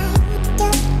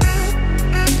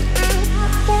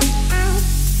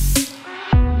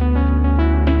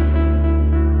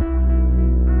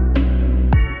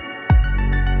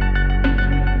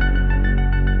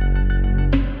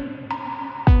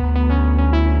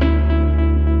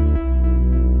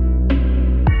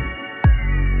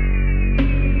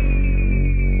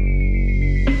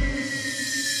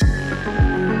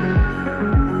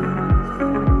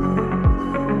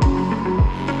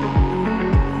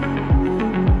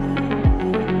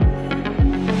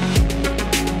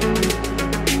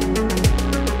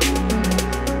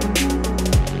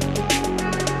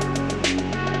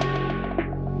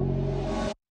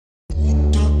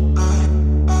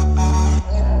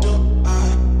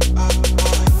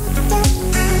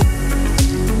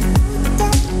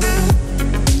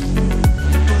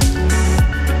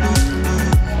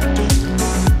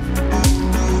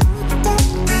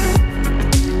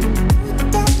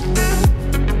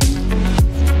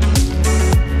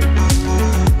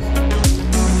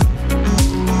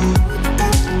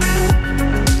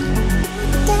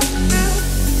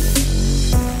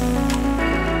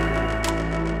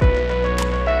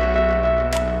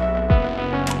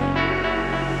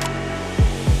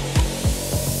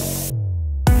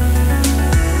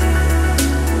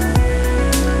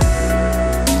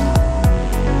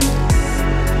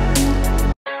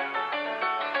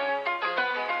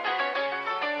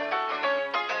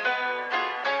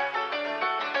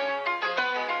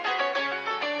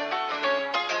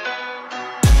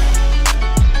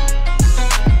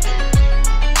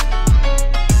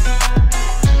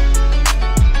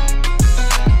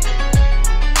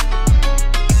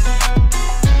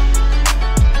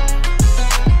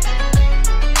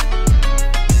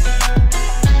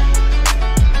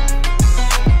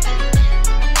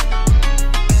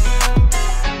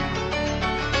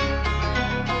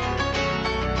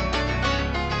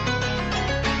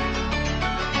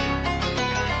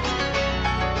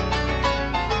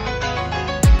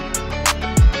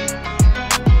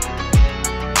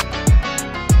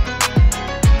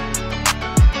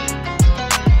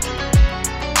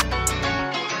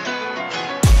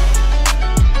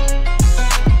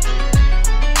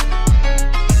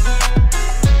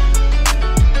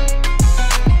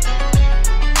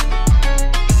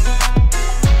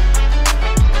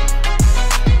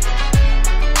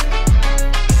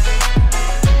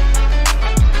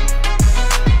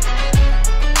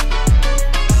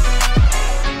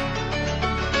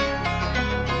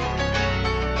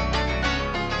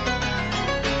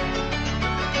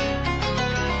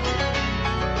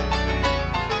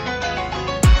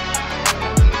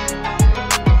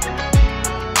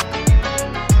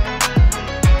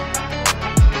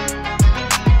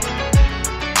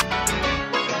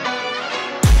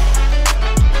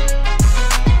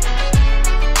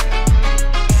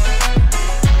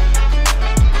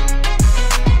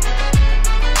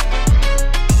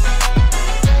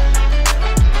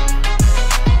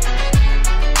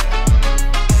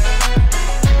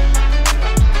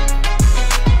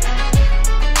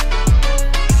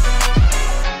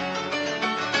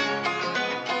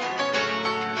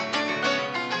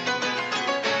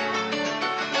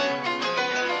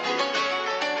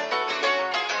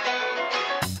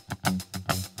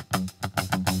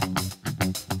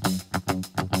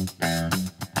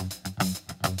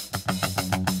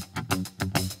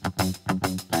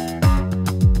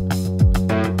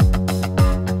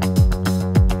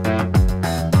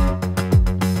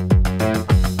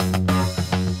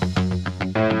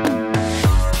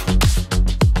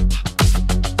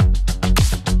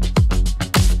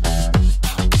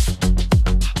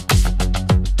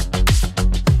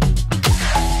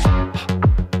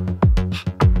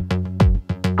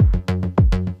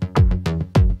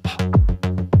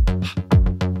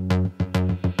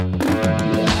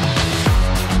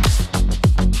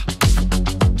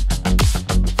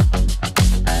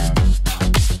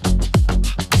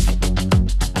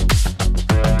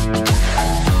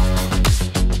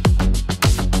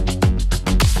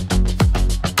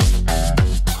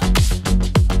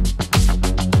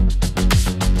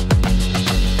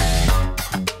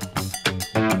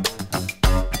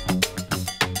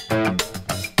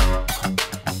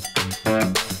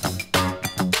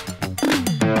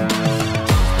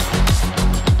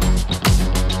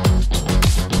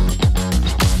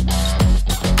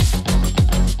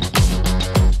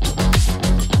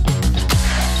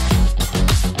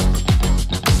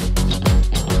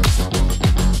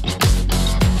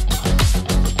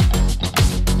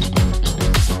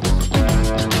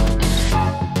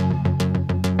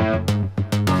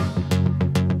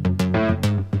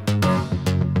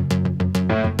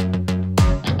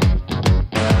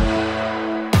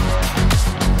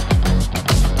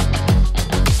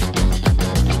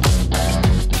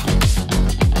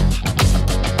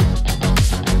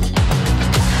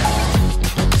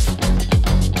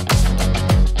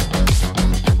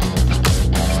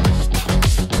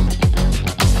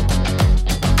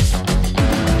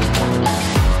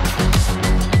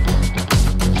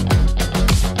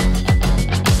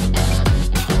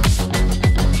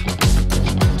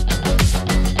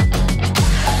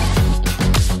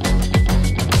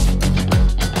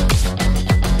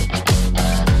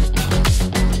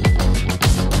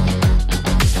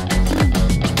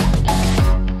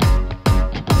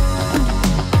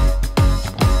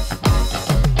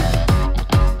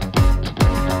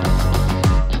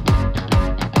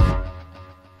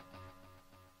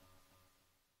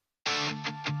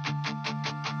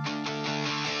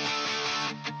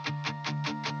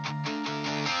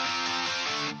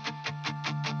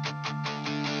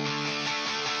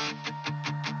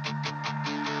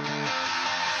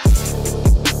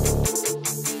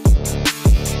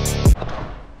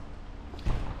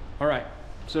 All right,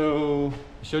 so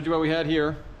I showed you what we had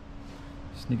here.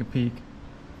 Sneak a peek.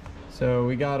 So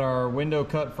we got our window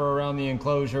cut for around the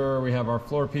enclosure. We have our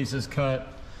floor pieces cut.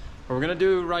 What we're gonna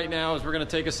do right now is we're gonna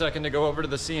take a second to go over to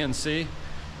the CNC.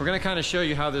 We're gonna kind of show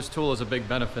you how this tool is a big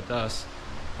benefit to us.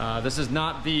 This is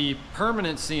not the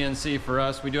permanent CNC for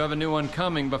us. We do have a new one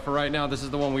coming, but for right now, this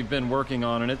is the one we've been working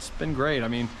on, and it's been great. I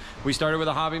mean, we started with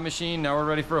a hobby machine, now we're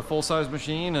ready for a full-size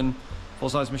machine, and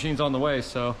full-size machine's on the way.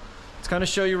 So let's kind of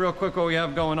show you real quick what we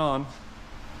have going on.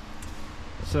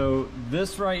 So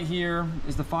this right here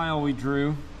is the file we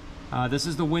drew. This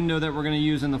is the window that we're gonna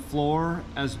use in the floor,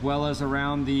 as well as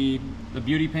around the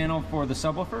beauty panel for the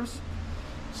subwoofers.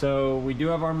 So we do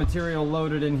have our material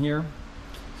loaded in here.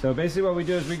 So basically what we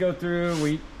do is we go through,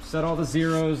 we set all the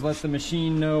zeros, let the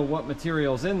machine know what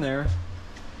material's in there.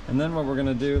 And then what we're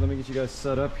gonna do, let me get you guys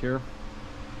set up here.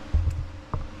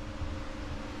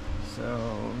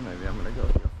 So maybe I'm gonna go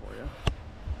here for you.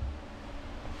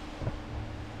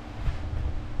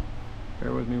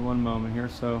 Bear with me one moment here.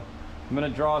 So I'm gonna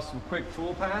draw some quick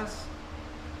tool paths.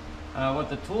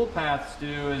 What the tool paths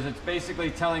do is it's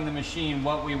basically telling the machine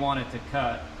what we want it to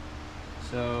cut.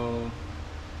 So,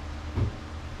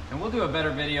 and we'll do a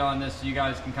better video on this so you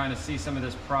guys can kind of see some of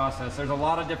this process. There's a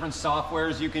lot of different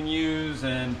softwares you can use,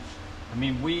 and I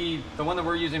mean, the one that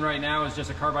we're using right now is just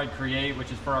a Carbide Create,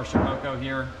 which is for our Shimoko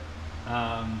here.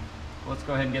 Let's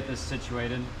go ahead and get this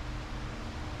situated.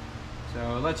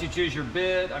 So it lets you choose your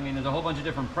bit. I mean, there's a whole bunch of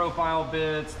different profile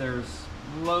bits. There's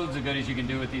loads of goodies you can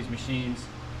do with these machines.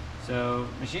 So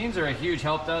machines are a huge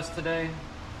help to us today.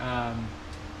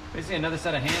 Basically another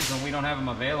set of hands when we don't have them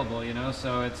available, you know,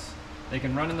 so they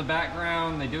can run in the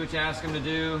background, they do what you ask them to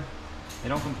do, they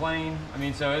don't complain. I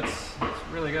mean, so it's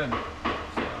really good.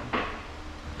 So.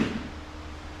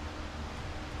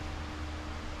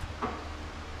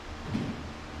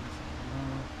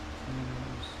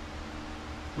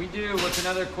 We do, what's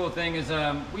another cool thing is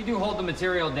we do hold the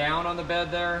material down on the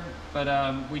bed there, but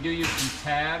we do use some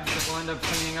tabs that we'll end up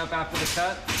cleaning up after the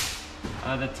cut.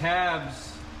 The tabs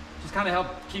just kind of help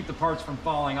keep the parts from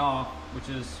falling off, which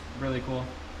is really cool.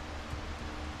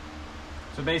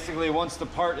 So basically, once the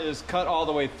part is cut all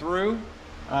the way through,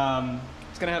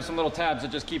 it's gonna have some little tabs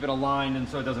that just keep it aligned and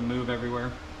so it doesn't move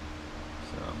everywhere.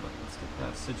 So, but let's get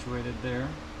that situated there.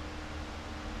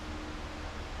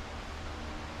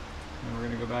 And we're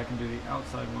gonna go back and do the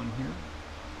outside one here.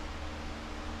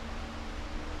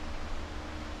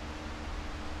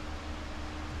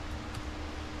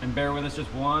 And bear with us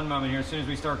just one moment here. As soon as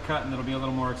we start cutting, it'll be a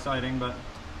little more exciting, but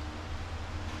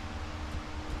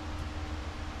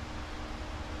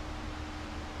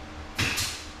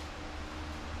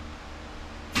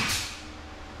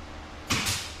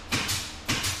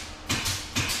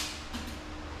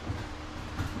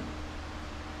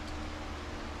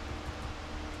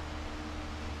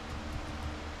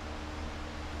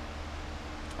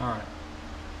all right.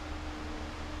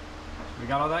 We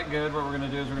got all that good. What we're going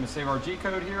to do is we're going to save our G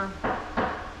code here. So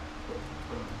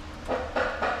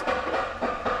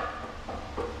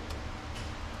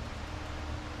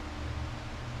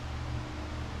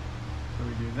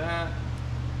we do that.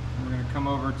 And we're going to come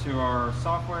over to our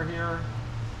software here.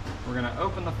 We're going to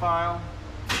open the file.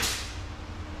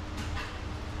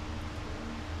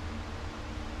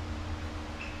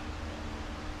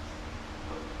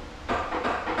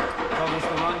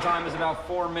 The runtime is about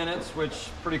 4 minutes, which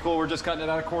pretty cool. We're just cutting it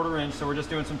at 1/4 inch, so we're just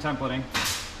doing some templating.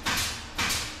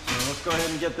 So let's go ahead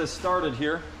and get this started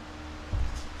here.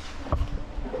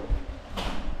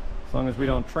 As long as we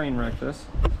don't train wreck this.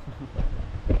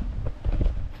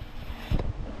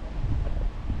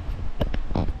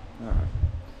 All right.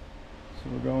 So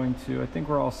we're going to, I think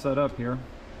we're all set up here.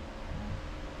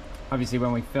 Obviously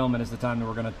when we film it is the time that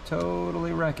we're going to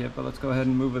totally wreck it, but let's go ahead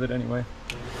and move with it anyway.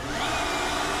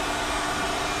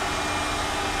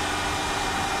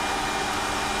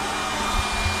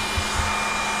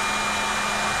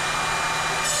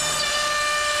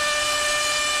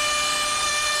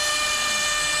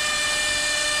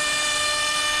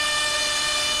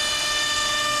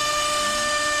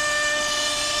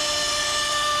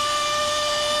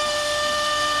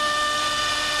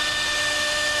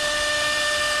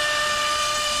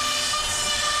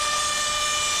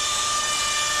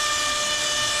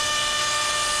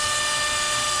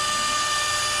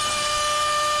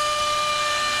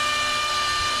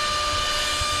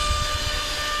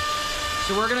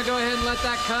 So we're gonna go ahead and let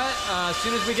that cut. As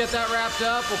soon as we get that wrapped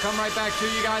up, we'll come right back to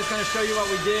you guys, kind of show you what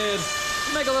we did.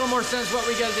 Make a little more sense what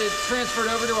we get it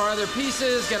transferred over to our other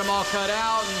pieces, get them all cut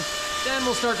out, and then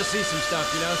we'll start to see some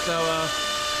stuff, you know. So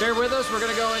bear with us. We're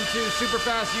gonna go into super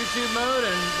fast YouTube mode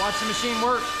and watch the machine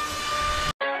work.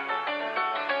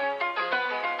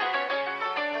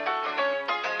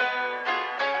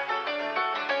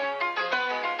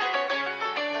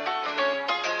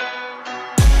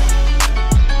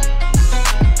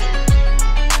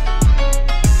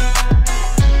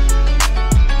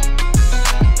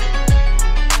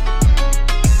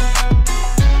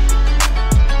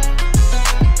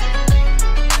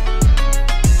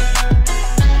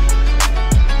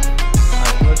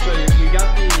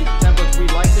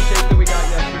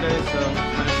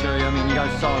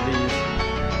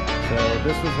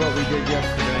 did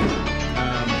yesterday.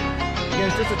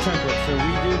 Again, it's just a template, so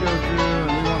we do go through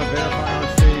and we want to verify our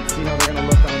shapes, see how they're going to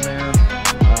look on there.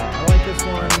 I like this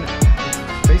one.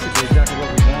 It's basically exactly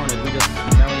what we wanted. We just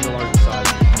now need a larger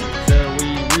size. So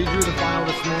we redrew the file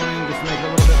this morning just to make it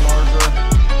a little bit larger.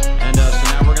 And so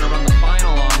now we're going to run the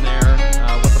final on there.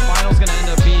 What the final is going to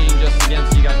end up being, just again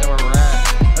so you guys know where we're at,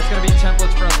 that's going to be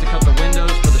templates for us to cut the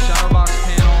windows for the shadow box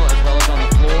panel as well as on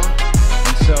the floor.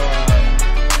 And so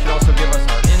should also give us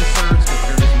our inserts because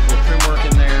we're going to do some cool trim work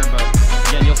in there. But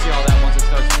again, you'll see all that once it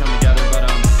starts to come together. But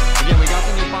again, we got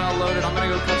the new file loaded. I'm going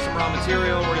to go cut some raw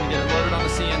material. We're going to get it loaded on the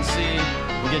CNC.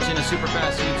 We'll get you into super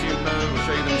fast YouTube mode. We'll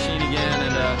show you the machine again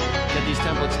and get these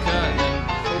templates cut. And then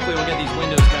hopefully we'll get these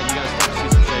windows cut. You guys start to see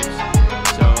some shapes.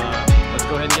 So let's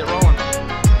go ahead and get rolling.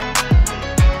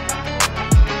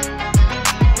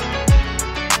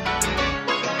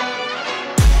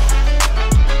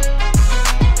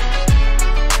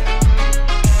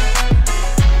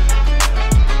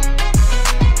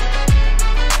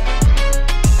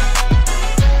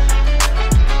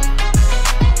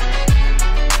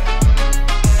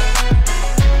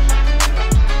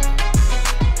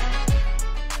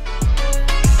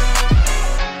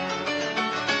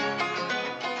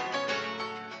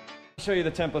 Show you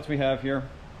the templates we have here.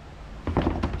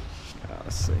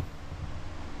 Let's see.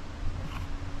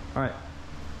 All right,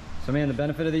 so man, the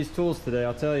benefit of these tools today,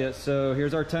 I'll tell you. So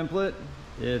here's our template.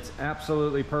 It's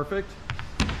absolutely perfect.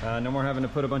 No more having to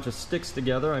put a bunch of sticks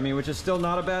together. I mean, which is still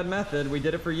not a bad method. We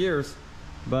did it for years,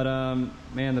 but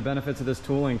man, the benefits of this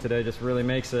tooling today just really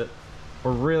makes it.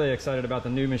 We're really excited about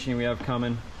the new machine we have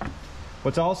coming.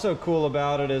 What's also cool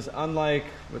about it is, unlike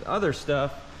with other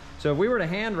stuff, so if we were to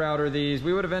hand router these,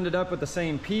 we would have ended up with the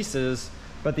same pieces,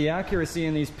 but the accuracy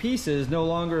in these pieces no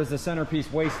longer is the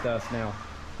centerpiece waste us now.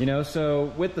 You know, so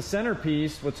with the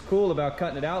centerpiece, what's cool about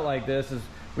cutting it out like this is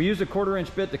we use a 1/4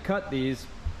 inch bit to cut these,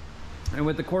 and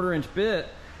with the 1/4 inch bit,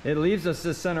 it leaves us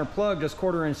this center plug just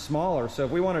 1/4 inch smaller. So if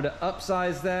we wanted to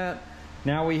upsize that,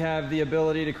 now we have the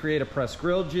ability to create a press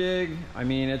grill jig. I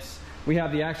mean, we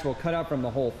have the actual cutout from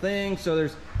the whole thing. So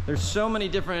there's so many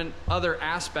different other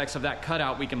aspects of that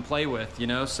cutout we can play with, you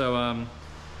know? So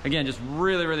again, just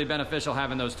really, really beneficial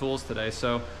having those tools today.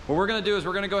 So what we're gonna do is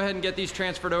we're gonna go ahead and get these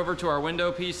transferred over to our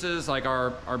window pieces, like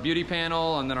our beauty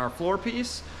panel and then our floor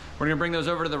piece. We're gonna bring those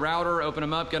over to the router, open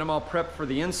them up, get them all prepped for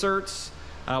the inserts.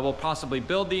 We'll possibly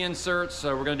build the inserts.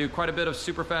 So we're gonna do quite a bit of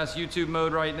super fast YouTube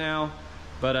mode right now.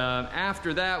 But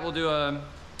after that, we'll do a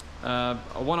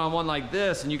one-on-one like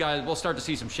this, and you guys will start to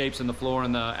see some shapes in the floor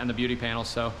and the beauty panel.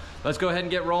 So let's go ahead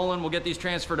and get rolling. We'll get these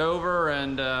transferred over,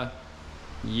 and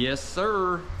yes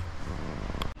sir.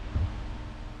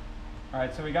 All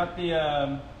right, so we got the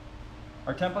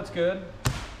our template's good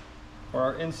for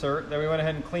our insert. Then we went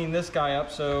ahead and cleaned this guy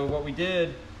up. So what we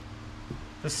did,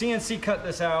 the CNC cut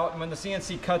this out, and when the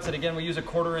CNC cuts it, again, we use a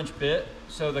 1/4 inch bit.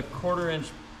 So the 1/4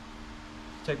 inch,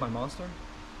 take my monster.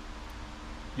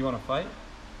 You want to fight?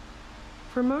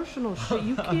 Promotional shit.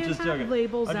 You can't have joking.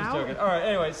 labels I'm just out. joking. All right.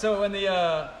 Anyway, so when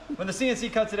the CNC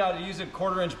cuts it out, it uses a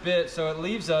 1/4 inch bit, so it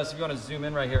leaves us. If you want to zoom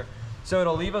in right here, so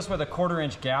it'll leave us with a 1/4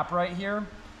 inch gap right here.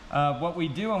 What we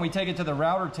do when we take it to the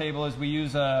router table is we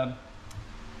use a.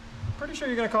 Pretty sure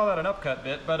you're gonna call that an upcut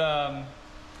bit,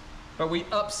 but we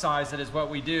upsize it is what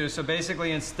we do. So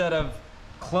basically, instead of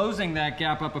closing that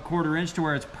gap up a 1/4 inch to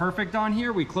where it's perfect on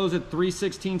here, we close it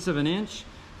 3/16 of an inch.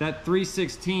 That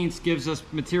 3/16 gives us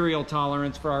material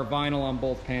tolerance for our vinyl on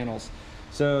both panels.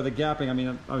 So the gapping, I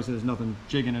mean, obviously there's nothing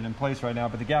jigging it in place right now,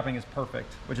 but the gapping is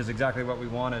perfect, which is exactly what we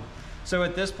wanted. So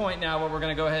at this point now, what we're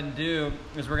gonna go ahead and do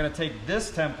is we're gonna take this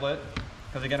template,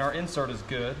 because again, our insert is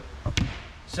good.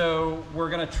 So we're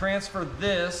gonna transfer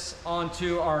this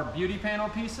onto our beauty panel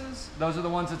pieces. Those are the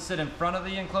ones that sit in front of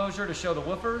the enclosure to show the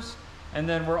woofers. And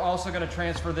then we're also gonna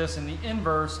transfer this in the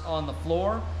inverse on the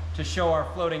floor to show our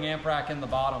floating amp rack in the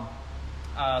bottom.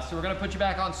 So we're gonna put you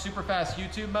back on super fast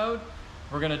YouTube mode.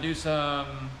 We're gonna do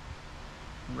some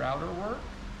router work,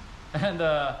 and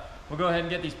we'll go ahead and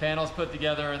get these panels put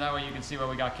together, and that way you can see what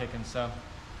we got kicking. So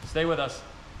stay with us.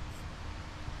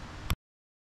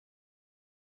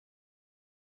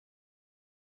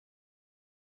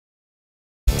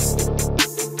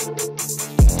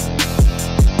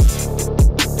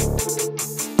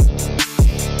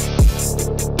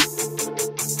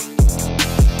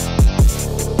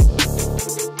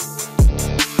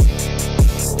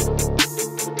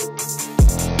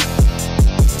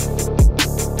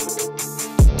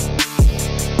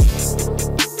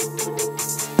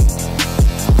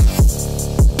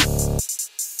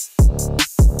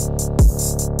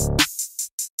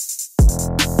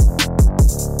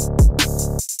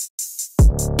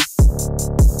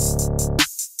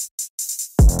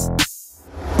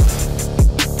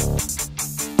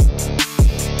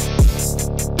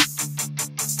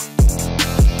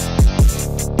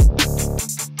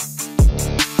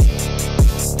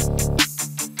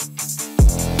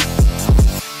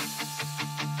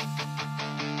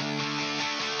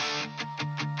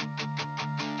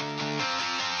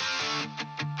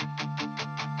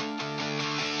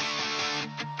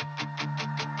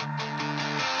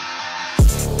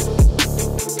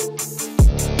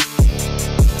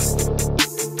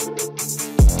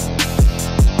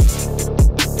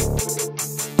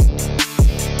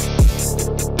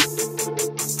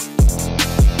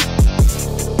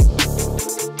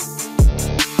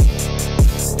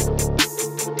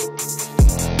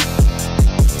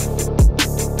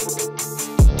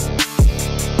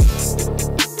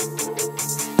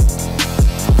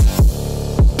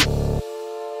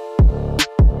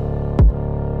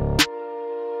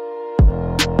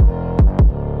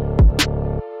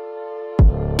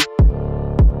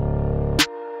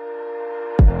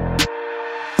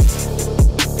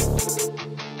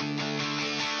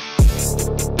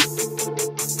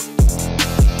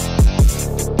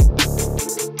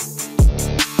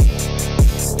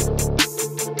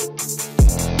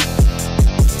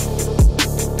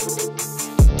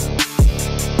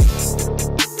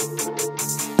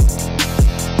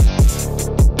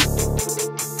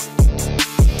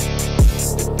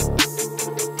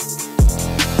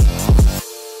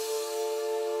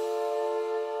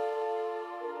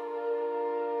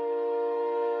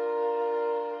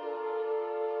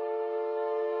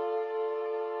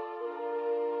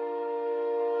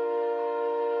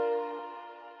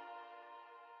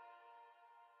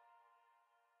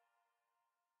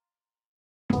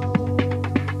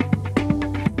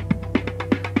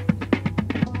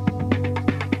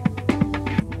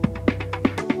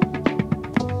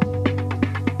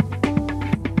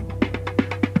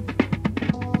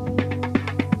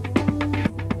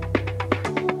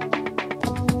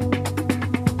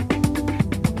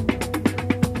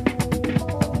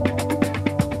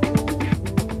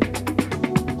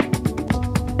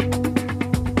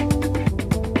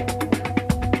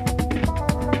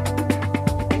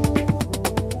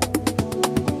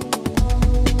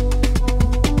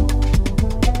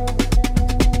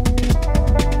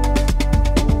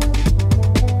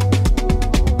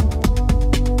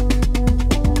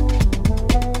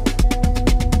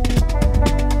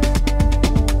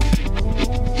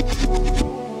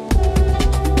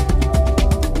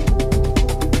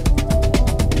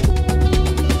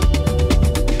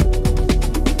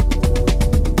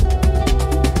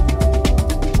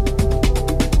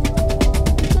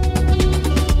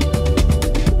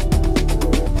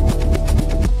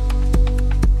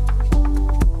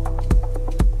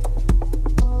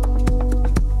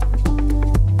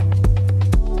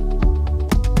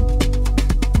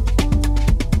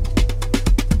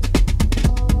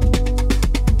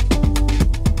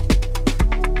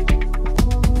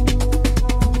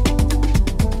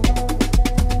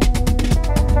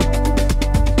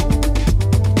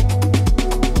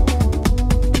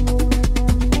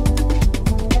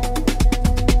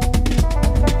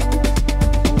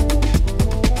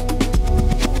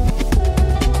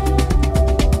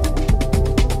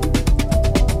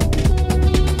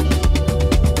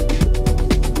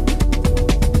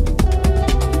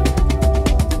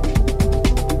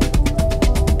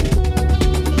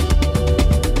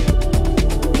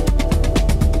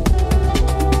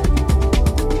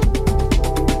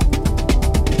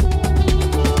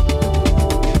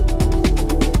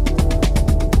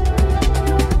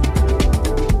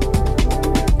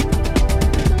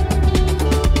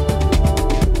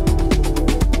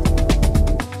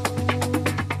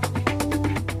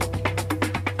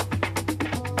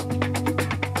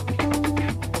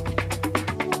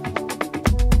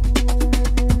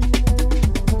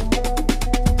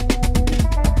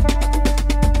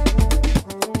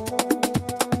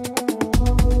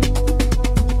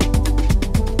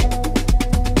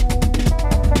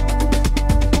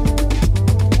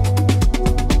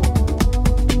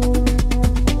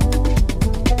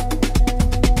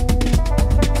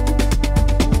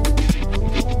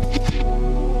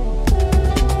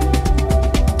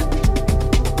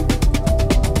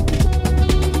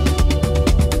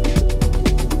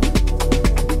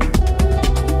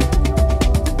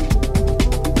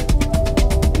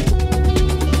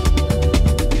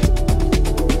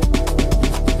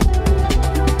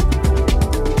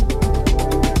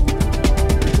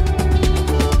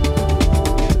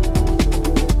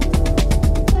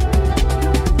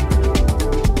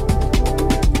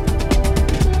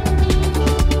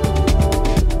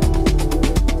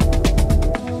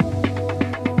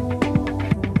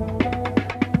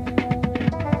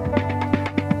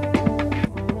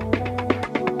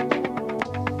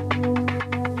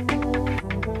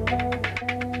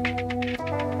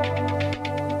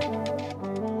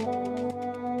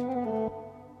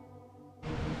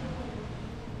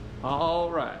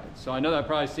 So I know that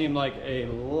probably seemed like a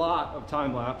lot of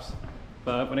time lapse,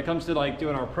 but when it comes to like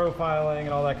doing our profiling and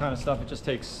all that kind of stuff, it just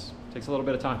takes a little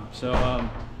bit of time. So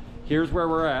here's where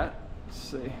we're at. Let's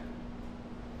see.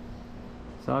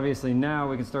 So obviously now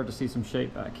we can start to see some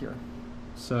shape back here.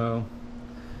 So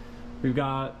we've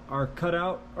got our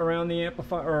cutout around the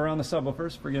amplifier, or around the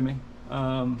subwoofers, forgive me.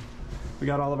 We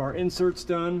got all of our inserts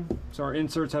done. So our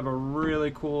inserts have a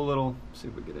really cool little, let's see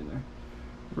if we get in there.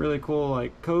 Really cool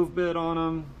like cove bit on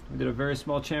them. We did a very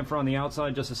small chamfer on the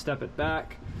outside just to step it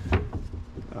back.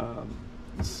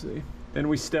 Let's see. Then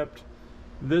we stepped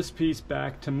this piece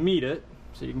back to meet it.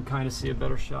 So you can kind of see a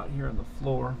better shot here on the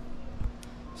floor.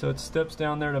 So it steps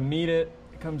down there to meet it.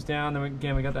 It comes down, then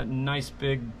again we got that nice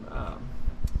big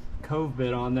cove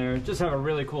bit on there. Just have a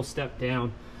really cool step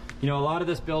down. You know, a lot of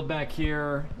this build back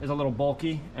here is a little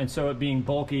bulky, and so it being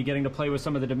bulky, getting to play with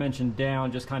some of the dimension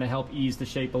down just kind of help ease the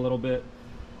shape a little bit.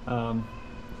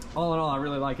 All in all, I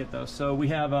really like it though. So we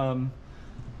have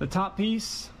the top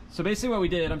piece. So basically what we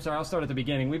did, I'm sorry, I'll start at the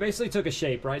beginning. We basically took a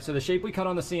shape, right? So the shape we cut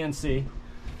on the CNC,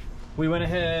 we went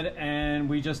ahead and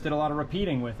we just did a lot of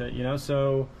repeating with it, you know?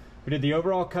 So we did the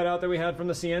overall cutout that we had from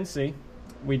the CNC.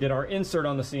 We did our insert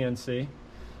on the CNC.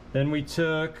 Then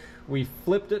we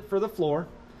flipped it for the floor.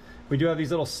 We do have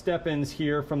these little step-ins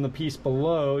here from the piece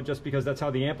below, just because that's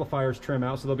how the amplifiers trim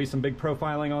out, so there'll be some big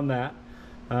profiling on that.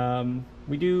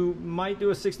 We might do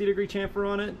a 60-degree chamfer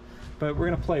on it, but we're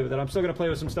gonna play with it. I'm still gonna play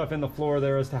with some stuff in the floor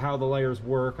there as to how the layers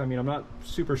work. I mean, I'm not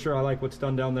super sure I like what's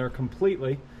done down there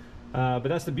completely, but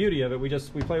that's the beauty of it. We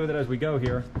play with it as we go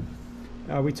here.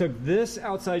 We took this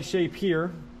outside shape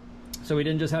here, so we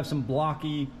didn't just have some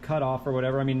blocky cutoff or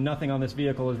whatever. I mean, nothing on this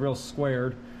vehicle is real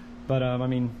squared, but I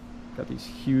mean, got these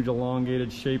huge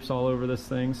elongated shapes all over this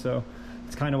thing, so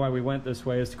it's kind of why we went this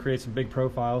way, is to create some big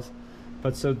profiles.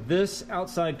 But so this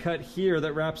outside cut here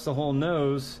that wraps the whole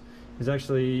nose is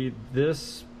actually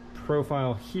this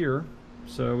profile here.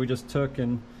 So we just took,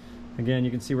 and again,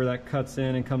 you can see where that cuts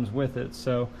in and comes with it.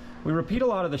 So we repeat a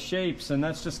lot of the shapes, and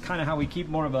that's just kind of how we keep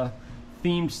more of a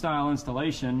themed style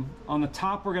installation. On the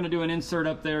top, we're going to do an insert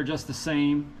up there just the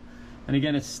same. And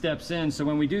again, it steps in. So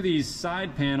when we do these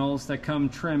side panels that come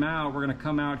trim out, we're going to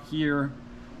come out here, and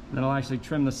then I'll actually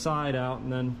trim the side out,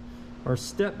 and then our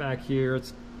step back here,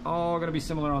 it's all going to be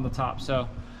similar on the top. So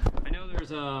I know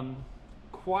there's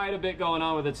quite a bit going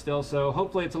on with it still, so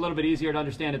hopefully it's a little bit easier to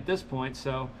understand at this point.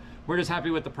 So we're just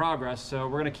happy with the progress. So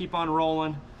we're going to keep on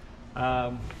rolling.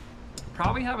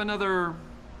 Probably have a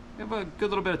good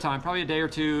little bit of time, probably a day or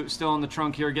two still in the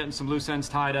trunk here, getting some loose ends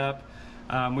tied up.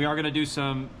 We are going to do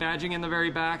some badging in the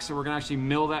very back, so we're going to actually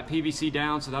mill that PVC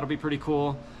down, so that'll be pretty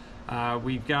cool.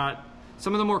 We've got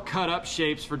some of the more cut up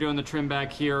shapes for doing the trim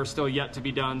back here are still yet to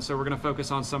be done, so we're going to focus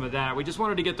on some of that. We just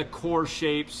wanted to get the core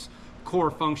shapes,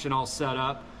 core function all set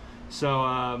up.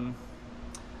 So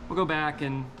we'll go back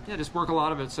and just work a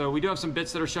lot of it. So we do have some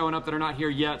bits that are showing up that are not here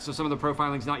yet, so some of the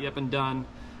profiling's not yet been done.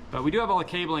 But we do have all the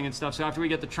cabling and stuff, so after we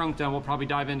get the trunk done, we'll probably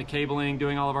dive into cabling,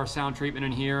 doing all of our sound treatment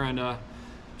in here, and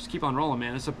just keep on rolling,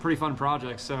 man. It's a pretty fun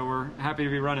project, so we're happy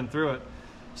to be running through it.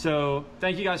 So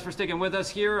thank you guys for sticking with us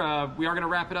here. We are going to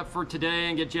wrap it up for today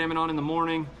and get jamming on in the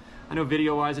morning. I know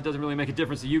video-wise it doesn't really make a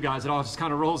difference to you guys. It all just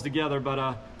kind of rolls together,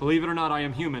 but believe it or not, I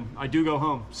am human. I do go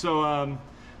home. So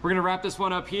we're going to wrap this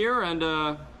one up here, and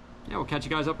we'll catch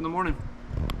you guys up in the morning.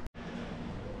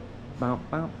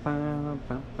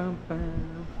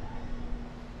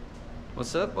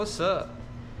 What's up? What's up?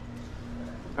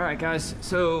 All right, guys.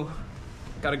 So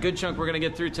got a good chunk we're going to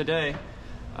get through today.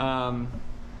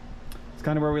 It's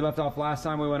kind of where we left off last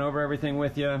time. We went over everything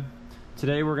with you.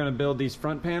 Today we're going to build these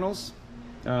front panels,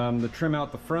 the trim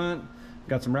out the front.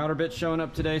 Got some router bits showing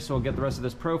up today, so we'll get the rest of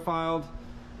this profiled.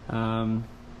 And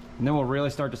then we'll really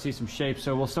start to see some shapes.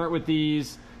 So we'll start with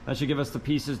these. That should give us the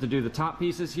pieces to do the top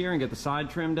pieces here and get the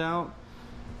side trimmed out.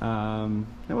 And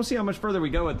we'll see how much further we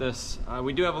go with this.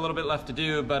 We do have a little bit left to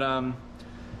do, but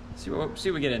see what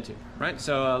we get into, right?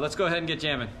 So let's go ahead and get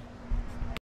jamming.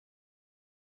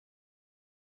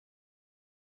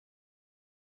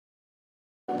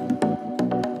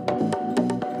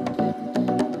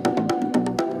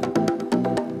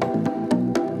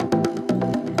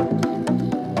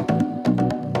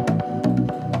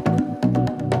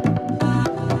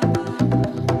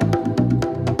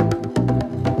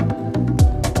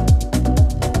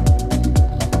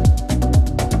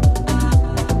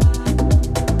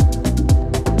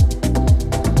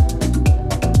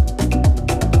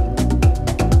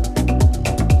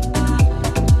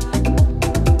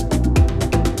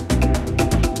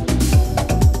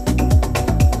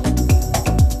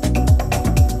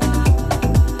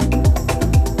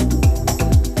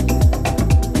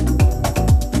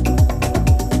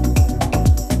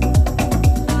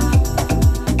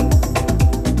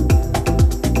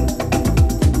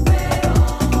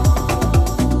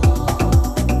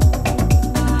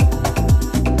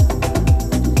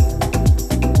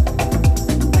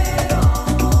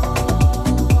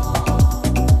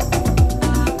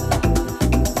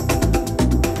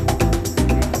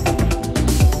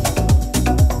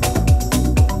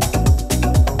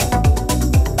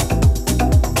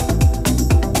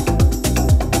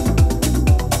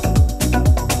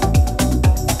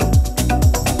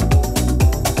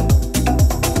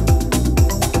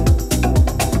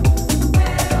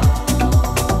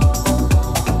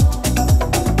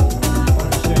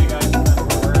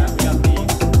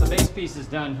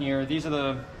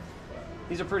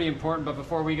 these are pretty important, but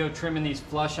before we go trimming these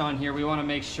flush on here, we want to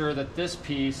make sure that this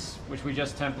piece, which we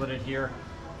just templated here,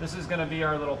 this is going to be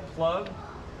our little plug.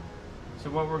 So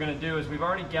what we're going to do is we've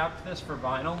already gapped this for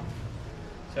vinyl.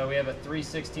 So we have a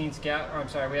 3/16 gap, or I'm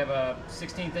sorry, we have a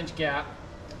 16th inch gap.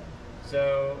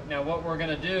 So now what we're going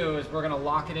to do is we're going to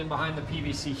lock it in behind the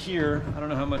PVC here. I don't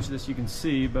know how much of this you can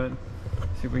see, but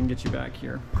see if we can get you back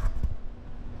here.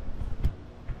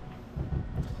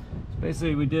 So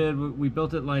basically we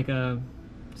built it like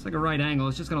it's like a right angle.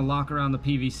 It's just going to lock around the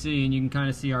PVC, and you can kind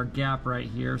of see our gap right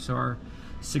here. So our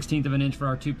 1/16 of an inch for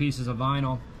our 2 pieces of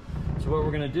vinyl. So what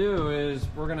we're going to do is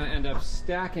we're going to end up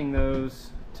stacking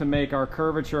those to make our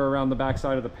curvature around the back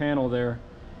side of the panel there.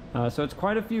 So it's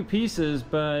quite a few pieces,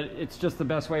 but it's just the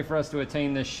best way for us to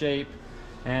attain this shape.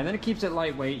 And then it keeps it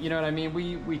lightweight, you know what I mean?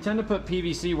 We tend to put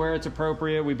PVC where it's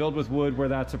appropriate. We build with wood where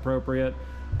that's appropriate.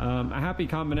 A happy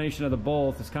combination of the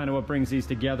both is kind of what brings these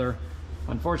together.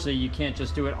 Unfortunately, you can't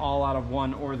just do it all out of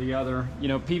one or the other. You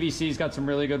know, PVC's got some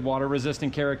really good water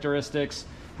resistant characteristics.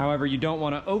 However, you don't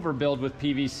want to overbuild with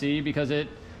PVC because it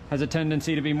has a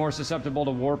tendency to be more susceptible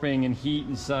to warping and heat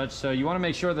and such. So you want to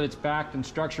make sure that it's backed and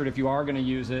structured if you are going to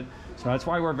use it. So that's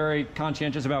why we're very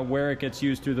conscientious about where it gets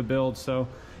used through the build. So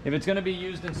if it's going to be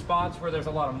used in spots where there's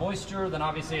a lot of moisture, then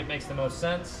obviously it makes the most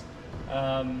sense.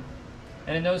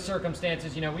 And in those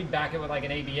circumstances, you know, we'd back it with like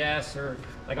an ABS or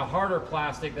like a harder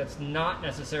plastic that's not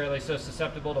necessarily so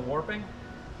susceptible to warping,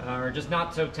 or just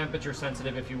not so temperature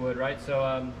sensitive, if you would, right?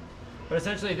 So, but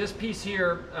essentially this piece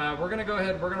here, we're gonna go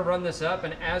ahead, we're gonna run this up,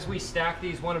 and as we stack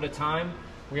these one at a time,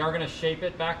 we are gonna shape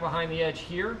it back behind the edge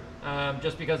here,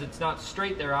 just because it's not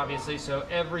straight there, obviously, so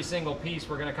every single piece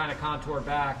we're gonna kind of contour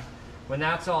back. When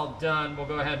that's all done, we'll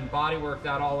go ahead and bodywork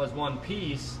that all as one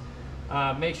piece.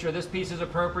 Make sure this piece is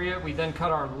appropriate. We then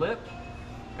cut our lip,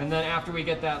 and then after we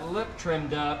get that lip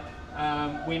trimmed up,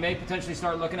 we may potentially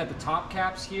start looking at the top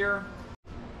caps here.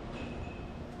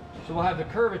 So we'll have the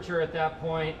curvature at that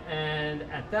point, and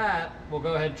at that, we'll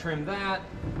go ahead and trim that,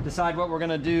 decide what we're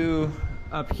gonna do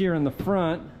up here in the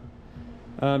front,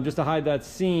 just to hide that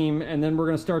seam, and then we're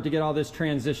gonna start to get all this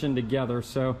transition together.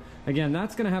 So again,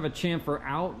 that's gonna have a chamfer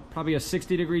out, probably a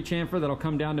 60-degree chamfer that'll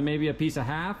come down to maybe a piece of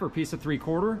half or a piece of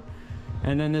 3/4.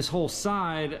 And then this whole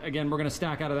side, again, we're gonna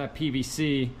stack out of that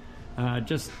PVC,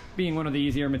 just being one of the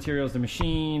easier materials to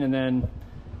machine. And then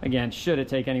again, should it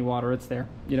take any water, it's there,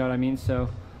 you know what I mean? So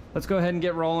let's go ahead and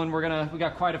get rolling. We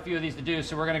got quite a few of these to do,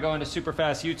 so we're gonna go into super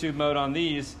fast YouTube mode on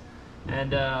these.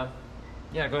 And yeah,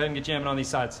 go ahead and get jamming on these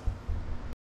sides.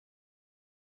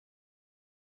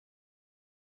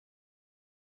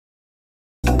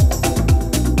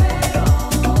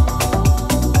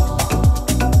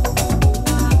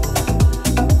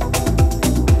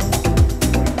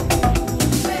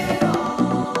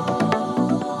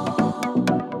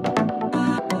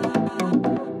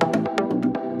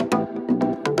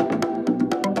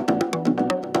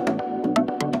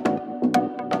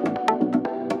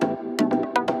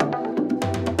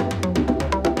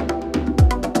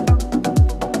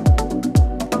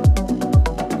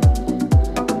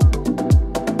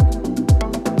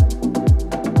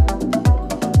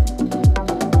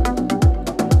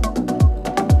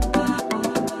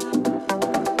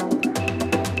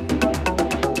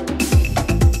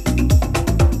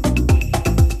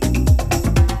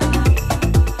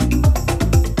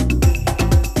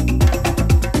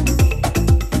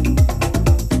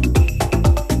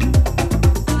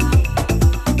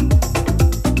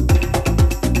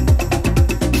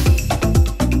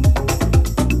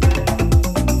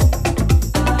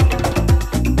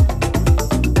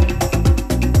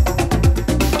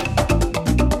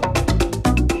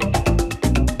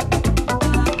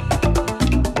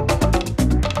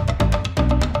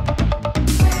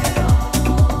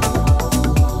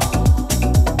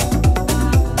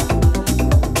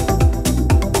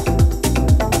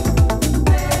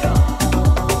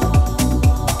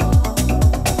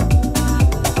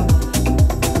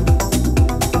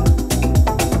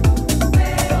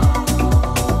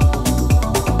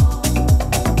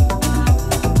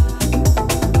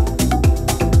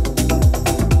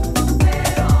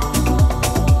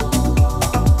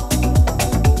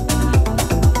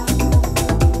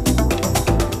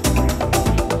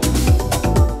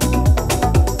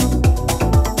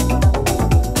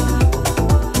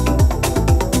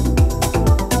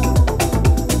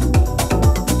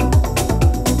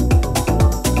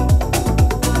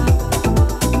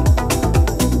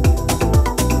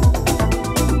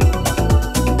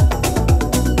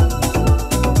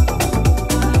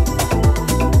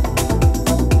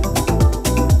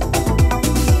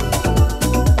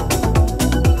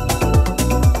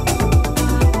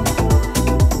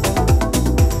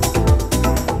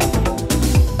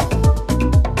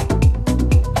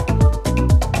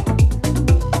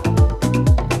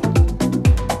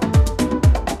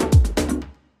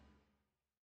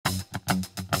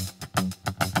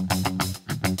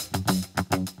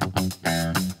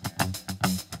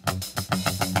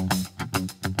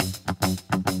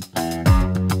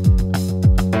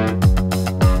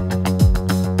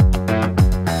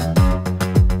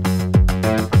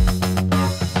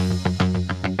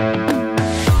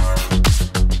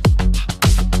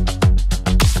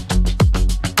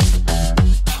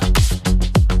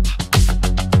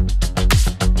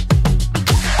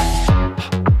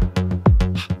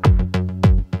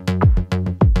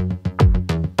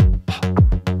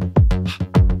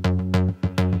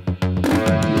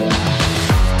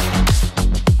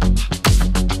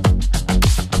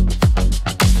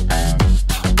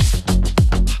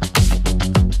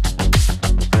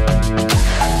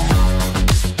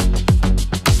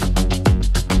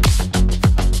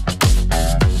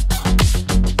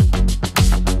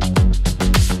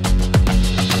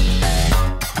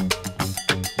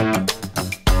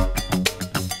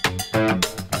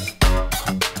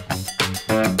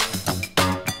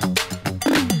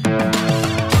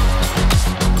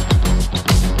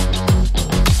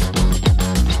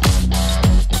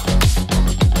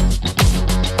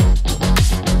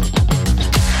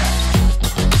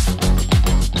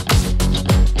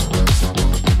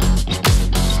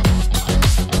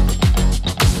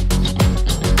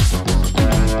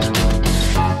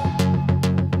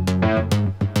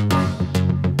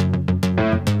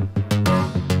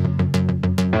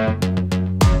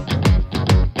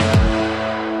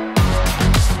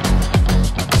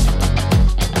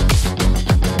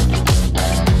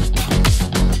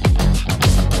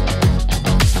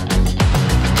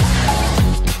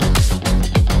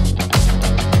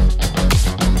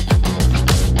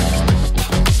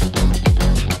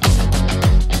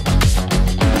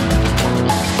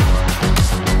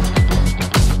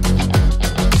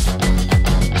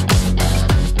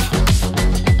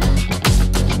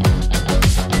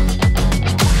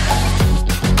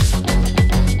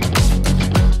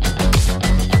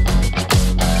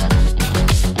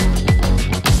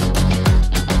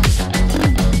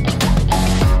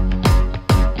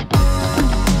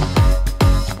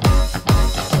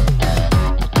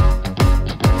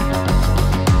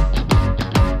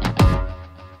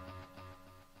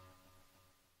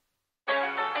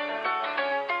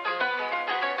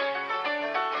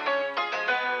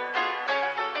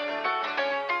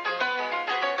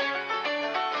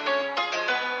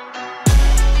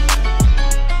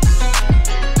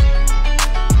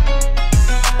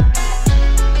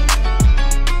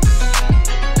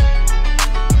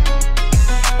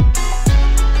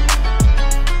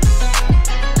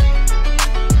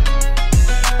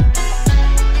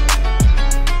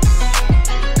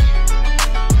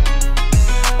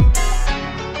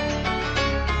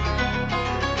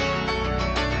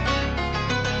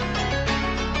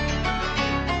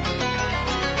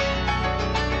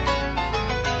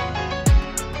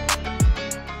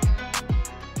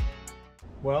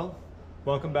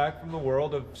 Welcome back from the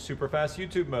world of super fast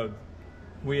YouTube mode.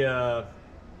 We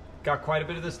got quite a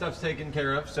bit of this stuff's taken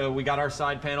care of. So we got our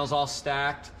side panels all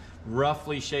stacked,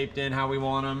 roughly shaped in how we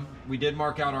want them. We did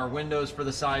mark out our windows for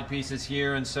the side pieces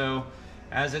here, and so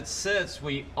as it sits,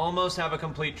 we almost have a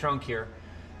complete trunk here.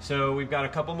 So we've got a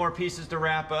couple more pieces to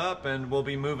wrap up and we'll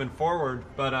be moving forward.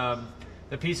 But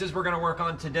the pieces we're gonna work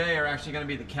on today are actually gonna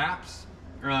be the caps.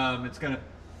 It's gonna,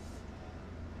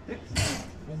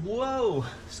 whoa,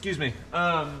 excuse me.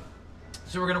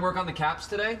 So we're gonna work on the caps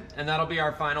today, and that'll be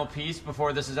our final piece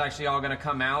before this is actually all gonna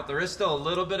come out. There is still a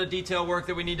little bit of detail work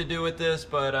that we need to do with this,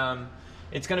 but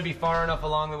it's gonna be far enough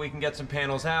along that we can get some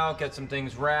panels out, get some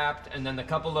things wrapped, and then the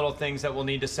couple little things that we'll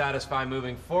need to satisfy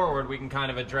moving forward, we can kind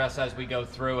of address as we go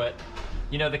through it.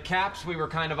 You know, the caps we were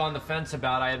kind of on the fence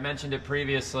about. I had mentioned it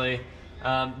previously.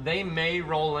 They may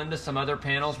roll into some other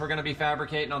panels we're gonna be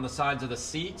fabricating on the sides of the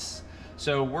seats.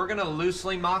 So we're gonna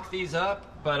loosely mock these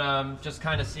up, but just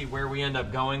kind of see where we end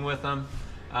up going with them.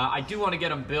 I do want to get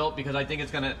them built because I think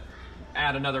it's gonna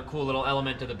add another cool little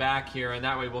element to the back here, and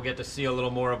that way we'll get to see a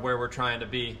little more of where we're trying to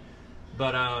be.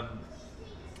 But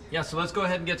yeah, so let's go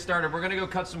ahead and get started. We're gonna go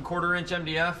cut some 1/4 inch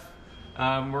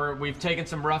MDF. We've taken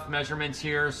some rough measurements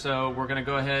here, so we're gonna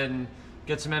go ahead and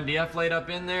get some MDF laid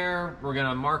up in there. We're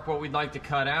gonna mark what we'd like to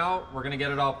cut out. We're gonna get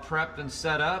it all prepped and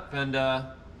set up, and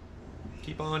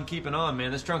keep on keeping on,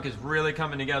 man. This trunk is really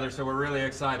coming together, so we're really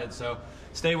excited. So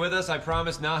stay with us. I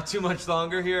promise not too much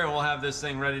longer here, and we'll have this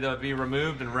thing ready to be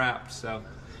removed and wrapped. So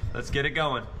let's get it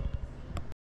going.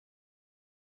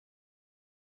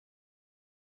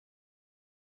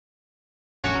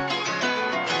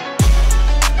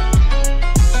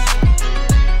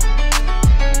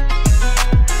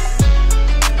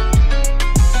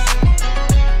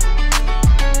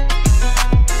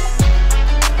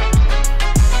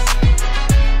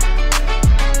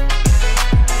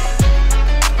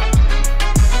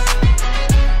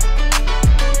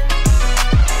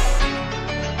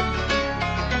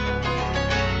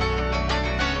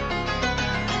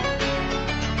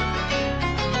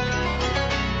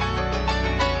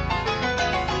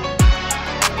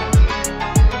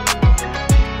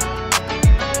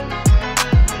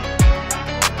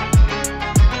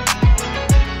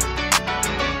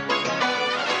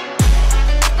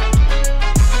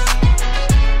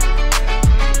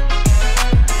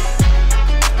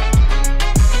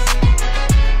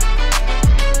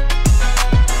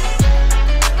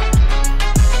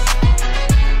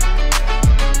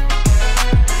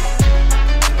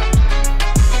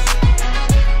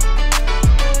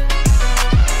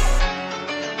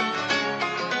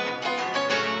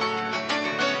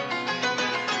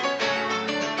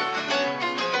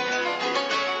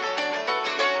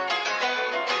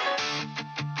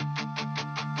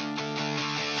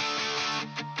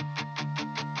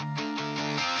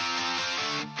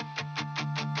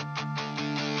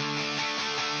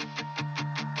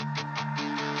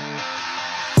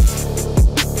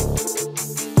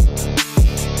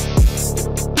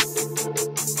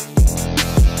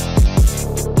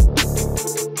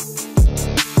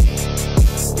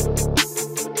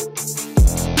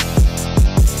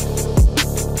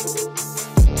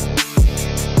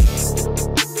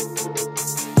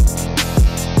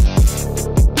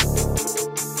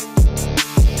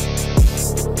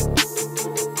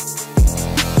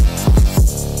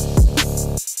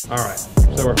 All right,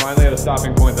 so we're finally at a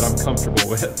stopping point that I'm comfortable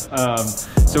with.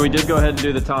 So we did go ahead and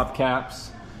do the top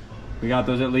caps. We got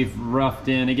those at least roughed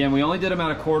in. Again, we only did them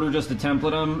out of 1/4 just to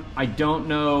template them. I don't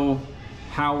know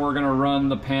how we're gonna run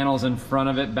the panels in front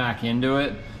of it back into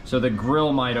it, so the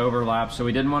grill might overlap, so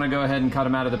we didn't wanna go ahead and cut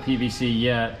them out of the PVC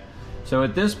yet. So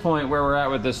at this point where we're at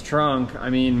with this trunk, I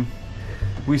mean,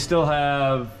 we still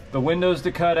have the windows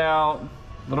to cut out,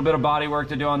 a little bit of body work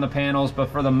to do on the panels, but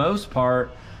for the most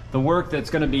part, the work that's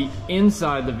gonna be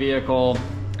inside the vehicle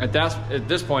at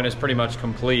this point is pretty much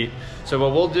complete. So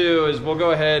what we'll do is we'll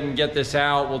go ahead and get this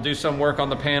out. We'll do some work on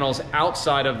the panels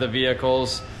outside of the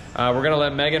vehicles. We're gonna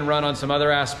let Megan run on some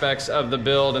other aspects of the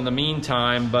build in the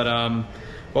meantime, but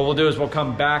what we'll do is we'll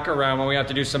come back around when we have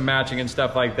to do some matching and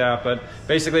stuff like that. But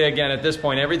basically, again, at this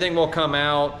point, everything will come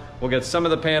out. We'll get some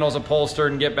of the panels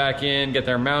upholstered and get back in, get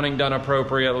their mounting done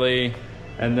appropriately,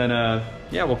 and then,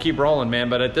 yeah, we'll keep rolling, man.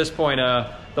 But at this point,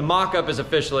 the mock-up is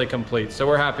officially complete, so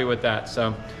we're happy with that.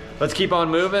 So let's keep on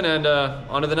moving and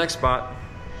on to the next spot.